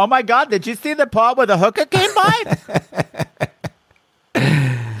hold. Oh my God! Did you see the part where the hooker came by?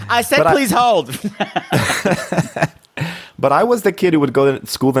 I said, please hold. But I was the kid who would go to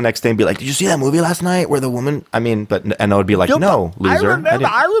school the next day and be like, "Did you see that movie last night where the woman?" And I would be like, "No, loser."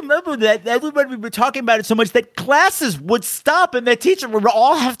 I remember that everybody would be talking about it so much that classes would stop and the teacher would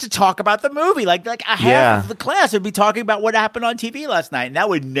all have to talk about the movie. Like a half of the class would be talking about what happened on TV last night, and that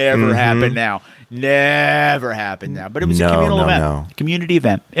would never happen now. Never happen now. But it was a communal event, community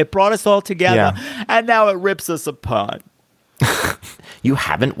event. It brought us all together, and now it rips us apart. You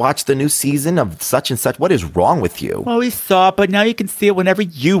haven't watched the new season of such and such? What is wrong with you? Well, we saw it, but now you can see it whenever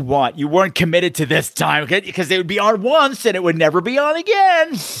you want. You weren't committed to this time because it would be on once and it would never be on again.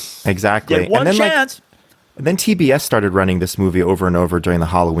 Exactly. You had one chance. And then TBS started running this movie over and over during the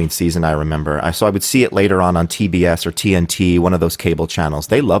Halloween season, I remember. So I would see it later on TBS or TNT, one of those cable channels.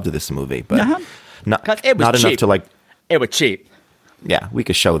 They loved this movie, but not enough to like... It was cheap. Yeah, we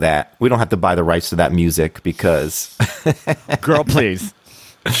could show that. We don't have to buy the rights to that music because... Girl, please.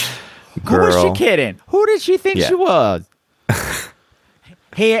 Who was she kidding? Who did she think she was?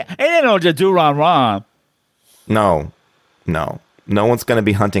 It ain't no Jaduran Ron. No. No one's going to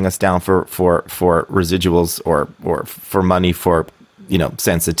be hunting us down for residuals or for money for,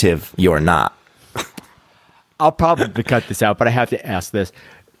 sensitive. You're not. I'll probably cut this out, but I have to ask this.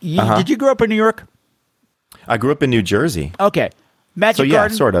 Did you grow up in New York? I grew up in New Jersey. Okay. Magic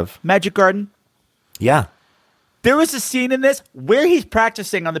Garden? Sort of. Magic Garden? Yeah. There was a scene in this where he's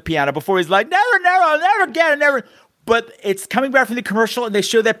practicing on the piano before he's like, never, I'll never get it, never. But it's coming back from the commercial and they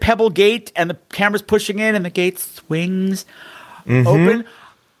show that pebble gate and the camera's pushing in and the gate swings open.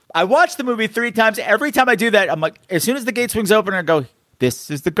 I watched the movie 3 times. Every time I do that, I'm like, as soon as the gate swings open, I go, this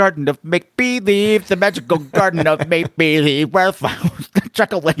is the garden of make-believe, the magical garden of make-believe, where flowers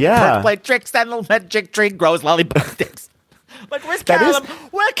chocolate play tricks and the magic tree grows lollipop sticks. Like, where's Carolyn?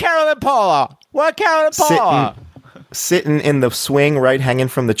 Where's Carolyn Paula? Where's Carolyn Paula? Sitting in the swing, right, hanging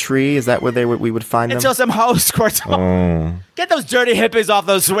from the tree. Is that where we would find them? Until some host squirts. Get those dirty hippies off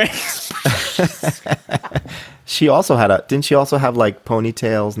those swings. She also had didn't she also have like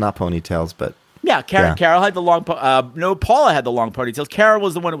ponytails? Not ponytails, but yeah. Carol had the long. Paula had the long ponytails. Carol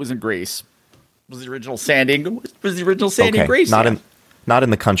was the one that was in Grease. Was the original Sandy in Grease? Not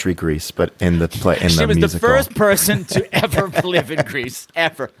in the country Grease, but in the play. She was the first person to ever live in Greece,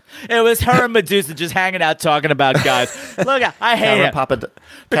 ever. It was her and Medusa just hanging out talking about guys. Look, I hate him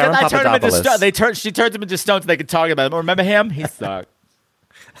because I turned him into stone. She turned him into stones so they could talk about him. Remember him? He sucked.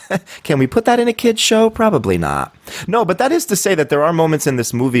 Can we put that in a kid's show? Probably not. No, but that is to say that there are moments in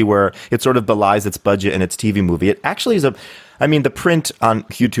this movie where it sort of belies its budget and its TV movie. It actually is the print on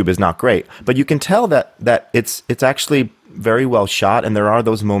YouTube is not great, but you can tell that it's actually very well shot, and there are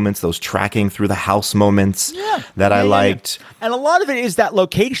those moments, those tracking through the house moments that I liked. And a lot of it is that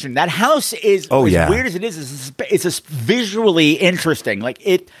location. That house is as weird as it is. It's just visually interesting. Like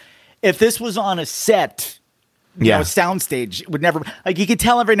if this was on a set. A soundstage would never like you could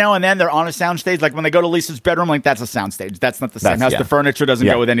tell every now and then they're on a soundstage. Like when they go to Lisa's bedroom, like that's a soundstage. That's not the same house. The furniture doesn't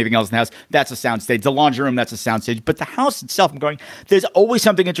go with anything else in the house. That's a soundstage. The laundry room, that's a soundstage. But the house itself, I'm going, there's always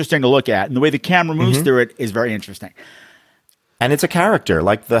something interesting to look at, and the way the camera moves through it is very interesting. And it's a character,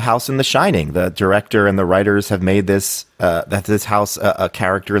 like the house in The Shining. The director and the writers have made this house a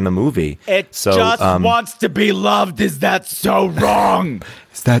character in the movie. It just wants to be loved. Is that so wrong?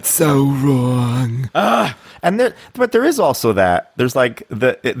 Is that so wrong? But there is also that. There's like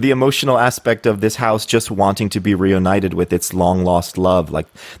the emotional aspect of this house just wanting to be reunited with its long lost love, like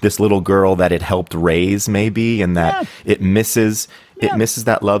this little girl that it helped raise, maybe, and that it misses. It misses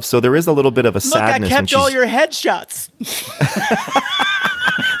that love. So there is a little bit of a sadness. Look, I kept all your headshots.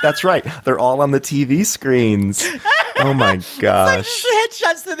 That's right. They're all on the TV screens. Oh my gosh. It's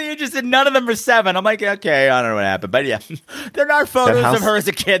like headshots to the ages, and none of them are 7. I'm like, okay, I don't know what happened. But yeah, they're not photos of her as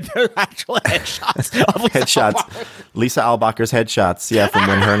a kid. They're actual headshots of Lisa Albacher's headshots. Yeah, from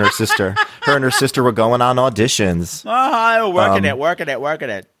when her and her sister were going on auditions. Working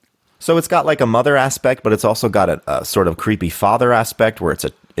it. So it's got like a mother aspect, but it's also got a sort of creepy father aspect where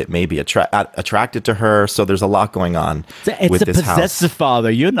it may be attracted to her. So there's a lot going on with this house. It's a possessive father.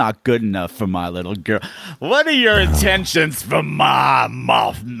 You're not good enough for my little girl. What are your intentions for my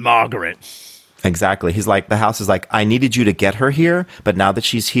Margaret? Exactly. He's like, the house is like, I needed you to get her here, but now that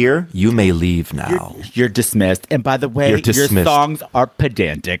she's here, you may leave now. You're dismissed. And by the way, your songs are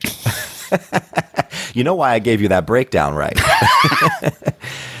pedantic. You know why I gave you that breakdown, right?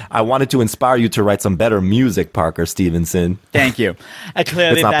 I wanted to inspire you to write some better music, Parker Stevenson. Thank you.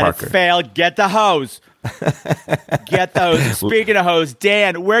 Clearly that has failed. Get the hose. Get those. Speaking of hose,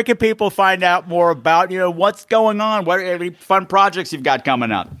 Dan, where can people find out more about what's going on? What any fun projects you've got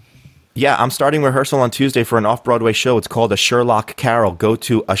coming up? Yeah, I'm starting rehearsal on Tuesday for an off-Broadway show. It's called A Sherlock Carol. Go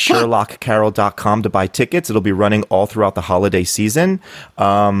to asherlockcarol.com to buy tickets. It'll be running all throughout the holiday season.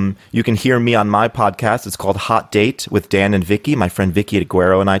 You can hear me on my podcast. It's called Hot Date with Dan and Vicky. My friend Vicky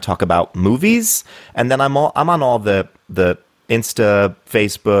Aguero and I talk about movies. And then I'm on all the Insta,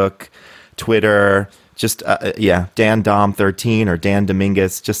 Facebook, Twitter. Just Dan Dom 13 or Dan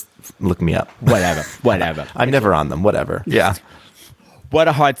Dominguez. Just look me up. Whatever. I'm never on them. Whatever. Yeah. What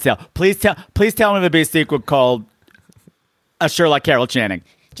a hard sell. Please tell me there'll be a sequel called A Sherlock Carol Channing.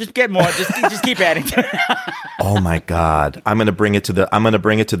 Just get more. Just keep adding to it. Oh my God. I'm gonna bring it to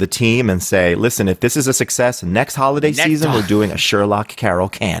the team and say, listen, if this is a success, next holiday season we're doing a Sherlock Carol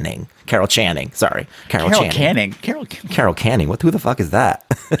Channing. Carol Channing. Carol Channing. Who the fuck is that?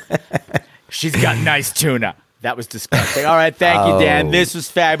 She's got nice tuna. That was disgusting. All right, thank you, Dan. This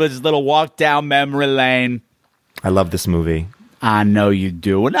was fabulous. Little walk down memory lane. I love this movie. I know you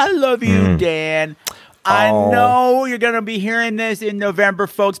do, and I love you, Dan. I know you're going to be hearing this in November,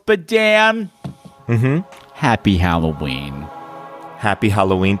 folks, but Dan, happy Halloween. Happy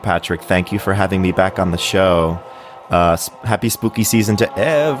Halloween, Patrick. Thank you for having me back on the show. Happy spooky season to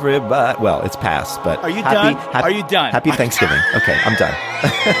everybody. Well, it's past, but Are you done? Happy Thanksgiving. Okay, I'm done.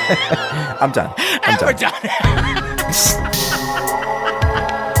 I'm done. We're done.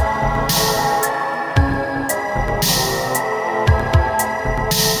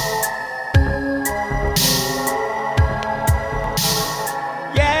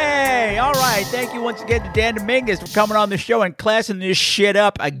 Thank you once again to Dan Dominguez for coming on the show and classing this shit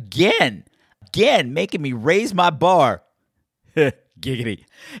up again, making me raise my bar. Giggity.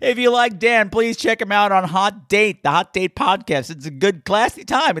 If you like Dan, please check him out on Hot Date, the Hot Date podcast. It's a good, classy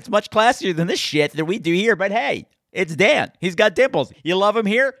time. It's much classier than this shit that we do here, but hey, it's Dan. He's got dimples. You love him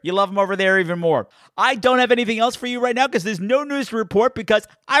here, you love him over there even more. I don't have anything else for you right now because there's no news to report because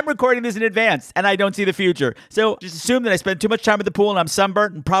I'm recording this in advance and I don't see the future. So just assume that I spent too much time at the pool and I'm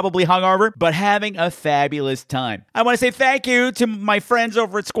sunburnt and probably hungover, but having a fabulous time. I want to say thank you to my friends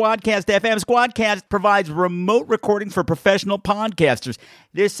over at Squadcast FM. Squadcast provides remote recordings for professional podcasters.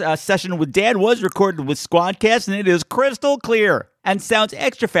 This session with Dan was recorded with Squadcast and it is crystal clear and sounds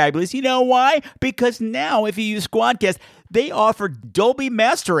extra fabulous. You know why? Because now if you use Squadcast, they offer Dolby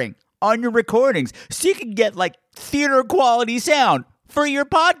mastering on your recordings, so you can get like theater quality sound for your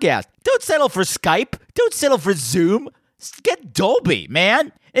podcast. Don't settle for Skype. Don't settle for Zoom. Get Dolby,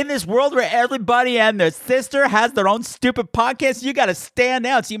 man. In this world where everybody and their sister has their own stupid podcast, you got to stand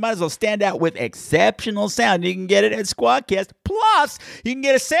out. So you might as well stand out with exceptional sound. You can get it at Squadcast. Plus, you can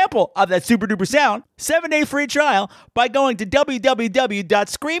get a sample of that super duper sound, 7-day free trial, by going to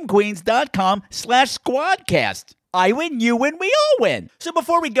www.screamqueens.com/Squadcast. I win, you win, we all win. So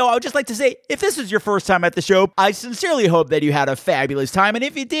before we go, I would just like to say, if this is your first time at the show, I sincerely hope that you had a fabulous time. And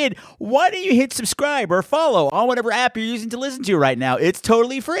if you did, why don't you hit subscribe or follow on whatever app you're using to listen to right now? It's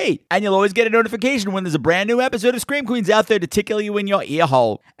totally free. And you'll always get a notification when there's a brand new episode of Scream Queens out there to tickle you in your ear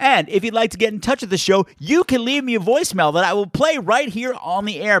hole. And if you'd like to get in touch with the show, you can leave me a voicemail that I will play right here on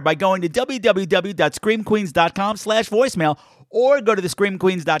the air by going to www.screamqueens.com/voicemail. or go to the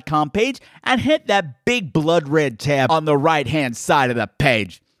ScreamQueens.com page and hit that big blood red tab on the right-hand side of the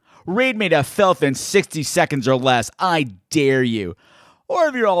page. Read me to filth in 60 seconds or less. I dare you. Or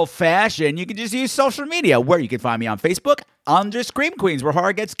if you're old-fashioned, you can just use social media, where you can find me on Facebook under Scream Queens, where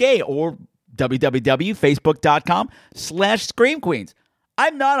horror gets gay, or www.facebook.com/Scream Queens.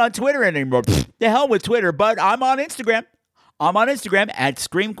 I'm not on Twitter anymore. The hell with Twitter, but I'm on Instagram. I'm on Instagram at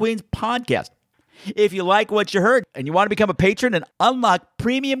Scream Queens Podcast. If you like what you heard and you want to become a patron and unlock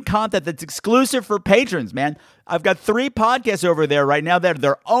premium content that's exclusive for patrons, man, I've got 3 podcasts over there right now that are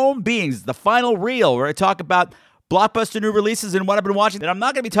their own beings. The Final Reel, where I talk about blockbuster new releases and what I've been watching that I'm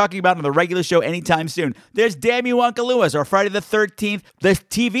not going to be talking about on the regular show anytime soon. There's Damn You Uncle Lewis, or Friday the 13th, the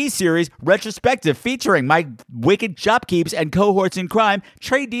TV series retrospective featuring my wicked shopkeeps and cohorts in crime,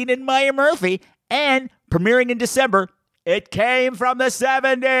 Trey Dean and Maya Murphy, and premiering in December, It Came from the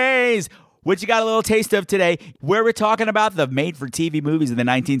 70s, which you got a little taste of today, where we're talking about the made-for-TV movies in the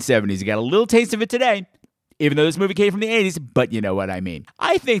 1970s. You got a little taste of it today, even though this movie came from the 80s, but you know what I mean.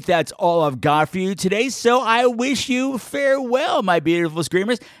 I think that's all I've got for you today, so I wish you farewell, my beautiful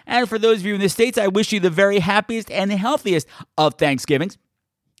screamers. And for those of you in the States, I wish you the very happiest and healthiest of Thanksgivings.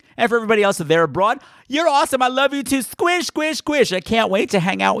 And for everybody else there abroad, you're awesome. I love you too. Squish, squish, squish. I can't wait to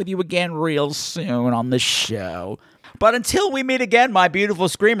hang out with you again real soon on the show. But until we meet again, my beautiful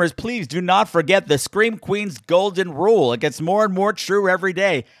screamers, please do not forget the Scream Queen's golden rule. It gets more and more true every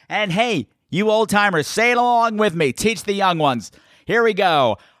day. And hey, you old-timers, say it along with me. Teach the young ones. Here we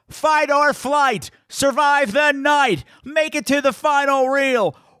go. Fight or flight. Survive the night. Make it to the final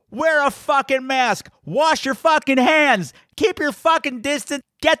reel. Wear a fucking mask. Wash your fucking hands. Keep your fucking distance.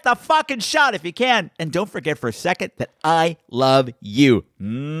 Get the fucking shot if you can. And don't forget for a second that I love you.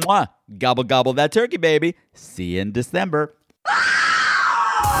 Mwah. Gobble, gobble that turkey, baby. See you in December.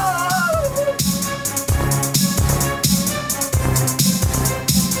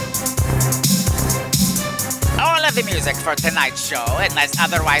 All of the music for tonight's show, unless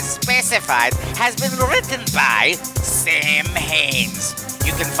otherwise specified, has been written by Sam Haynes.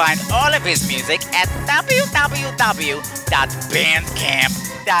 You can find all of his music at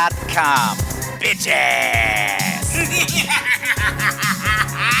www.bandcamp.com. Bitches!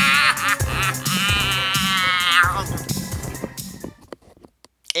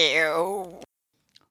 Ew.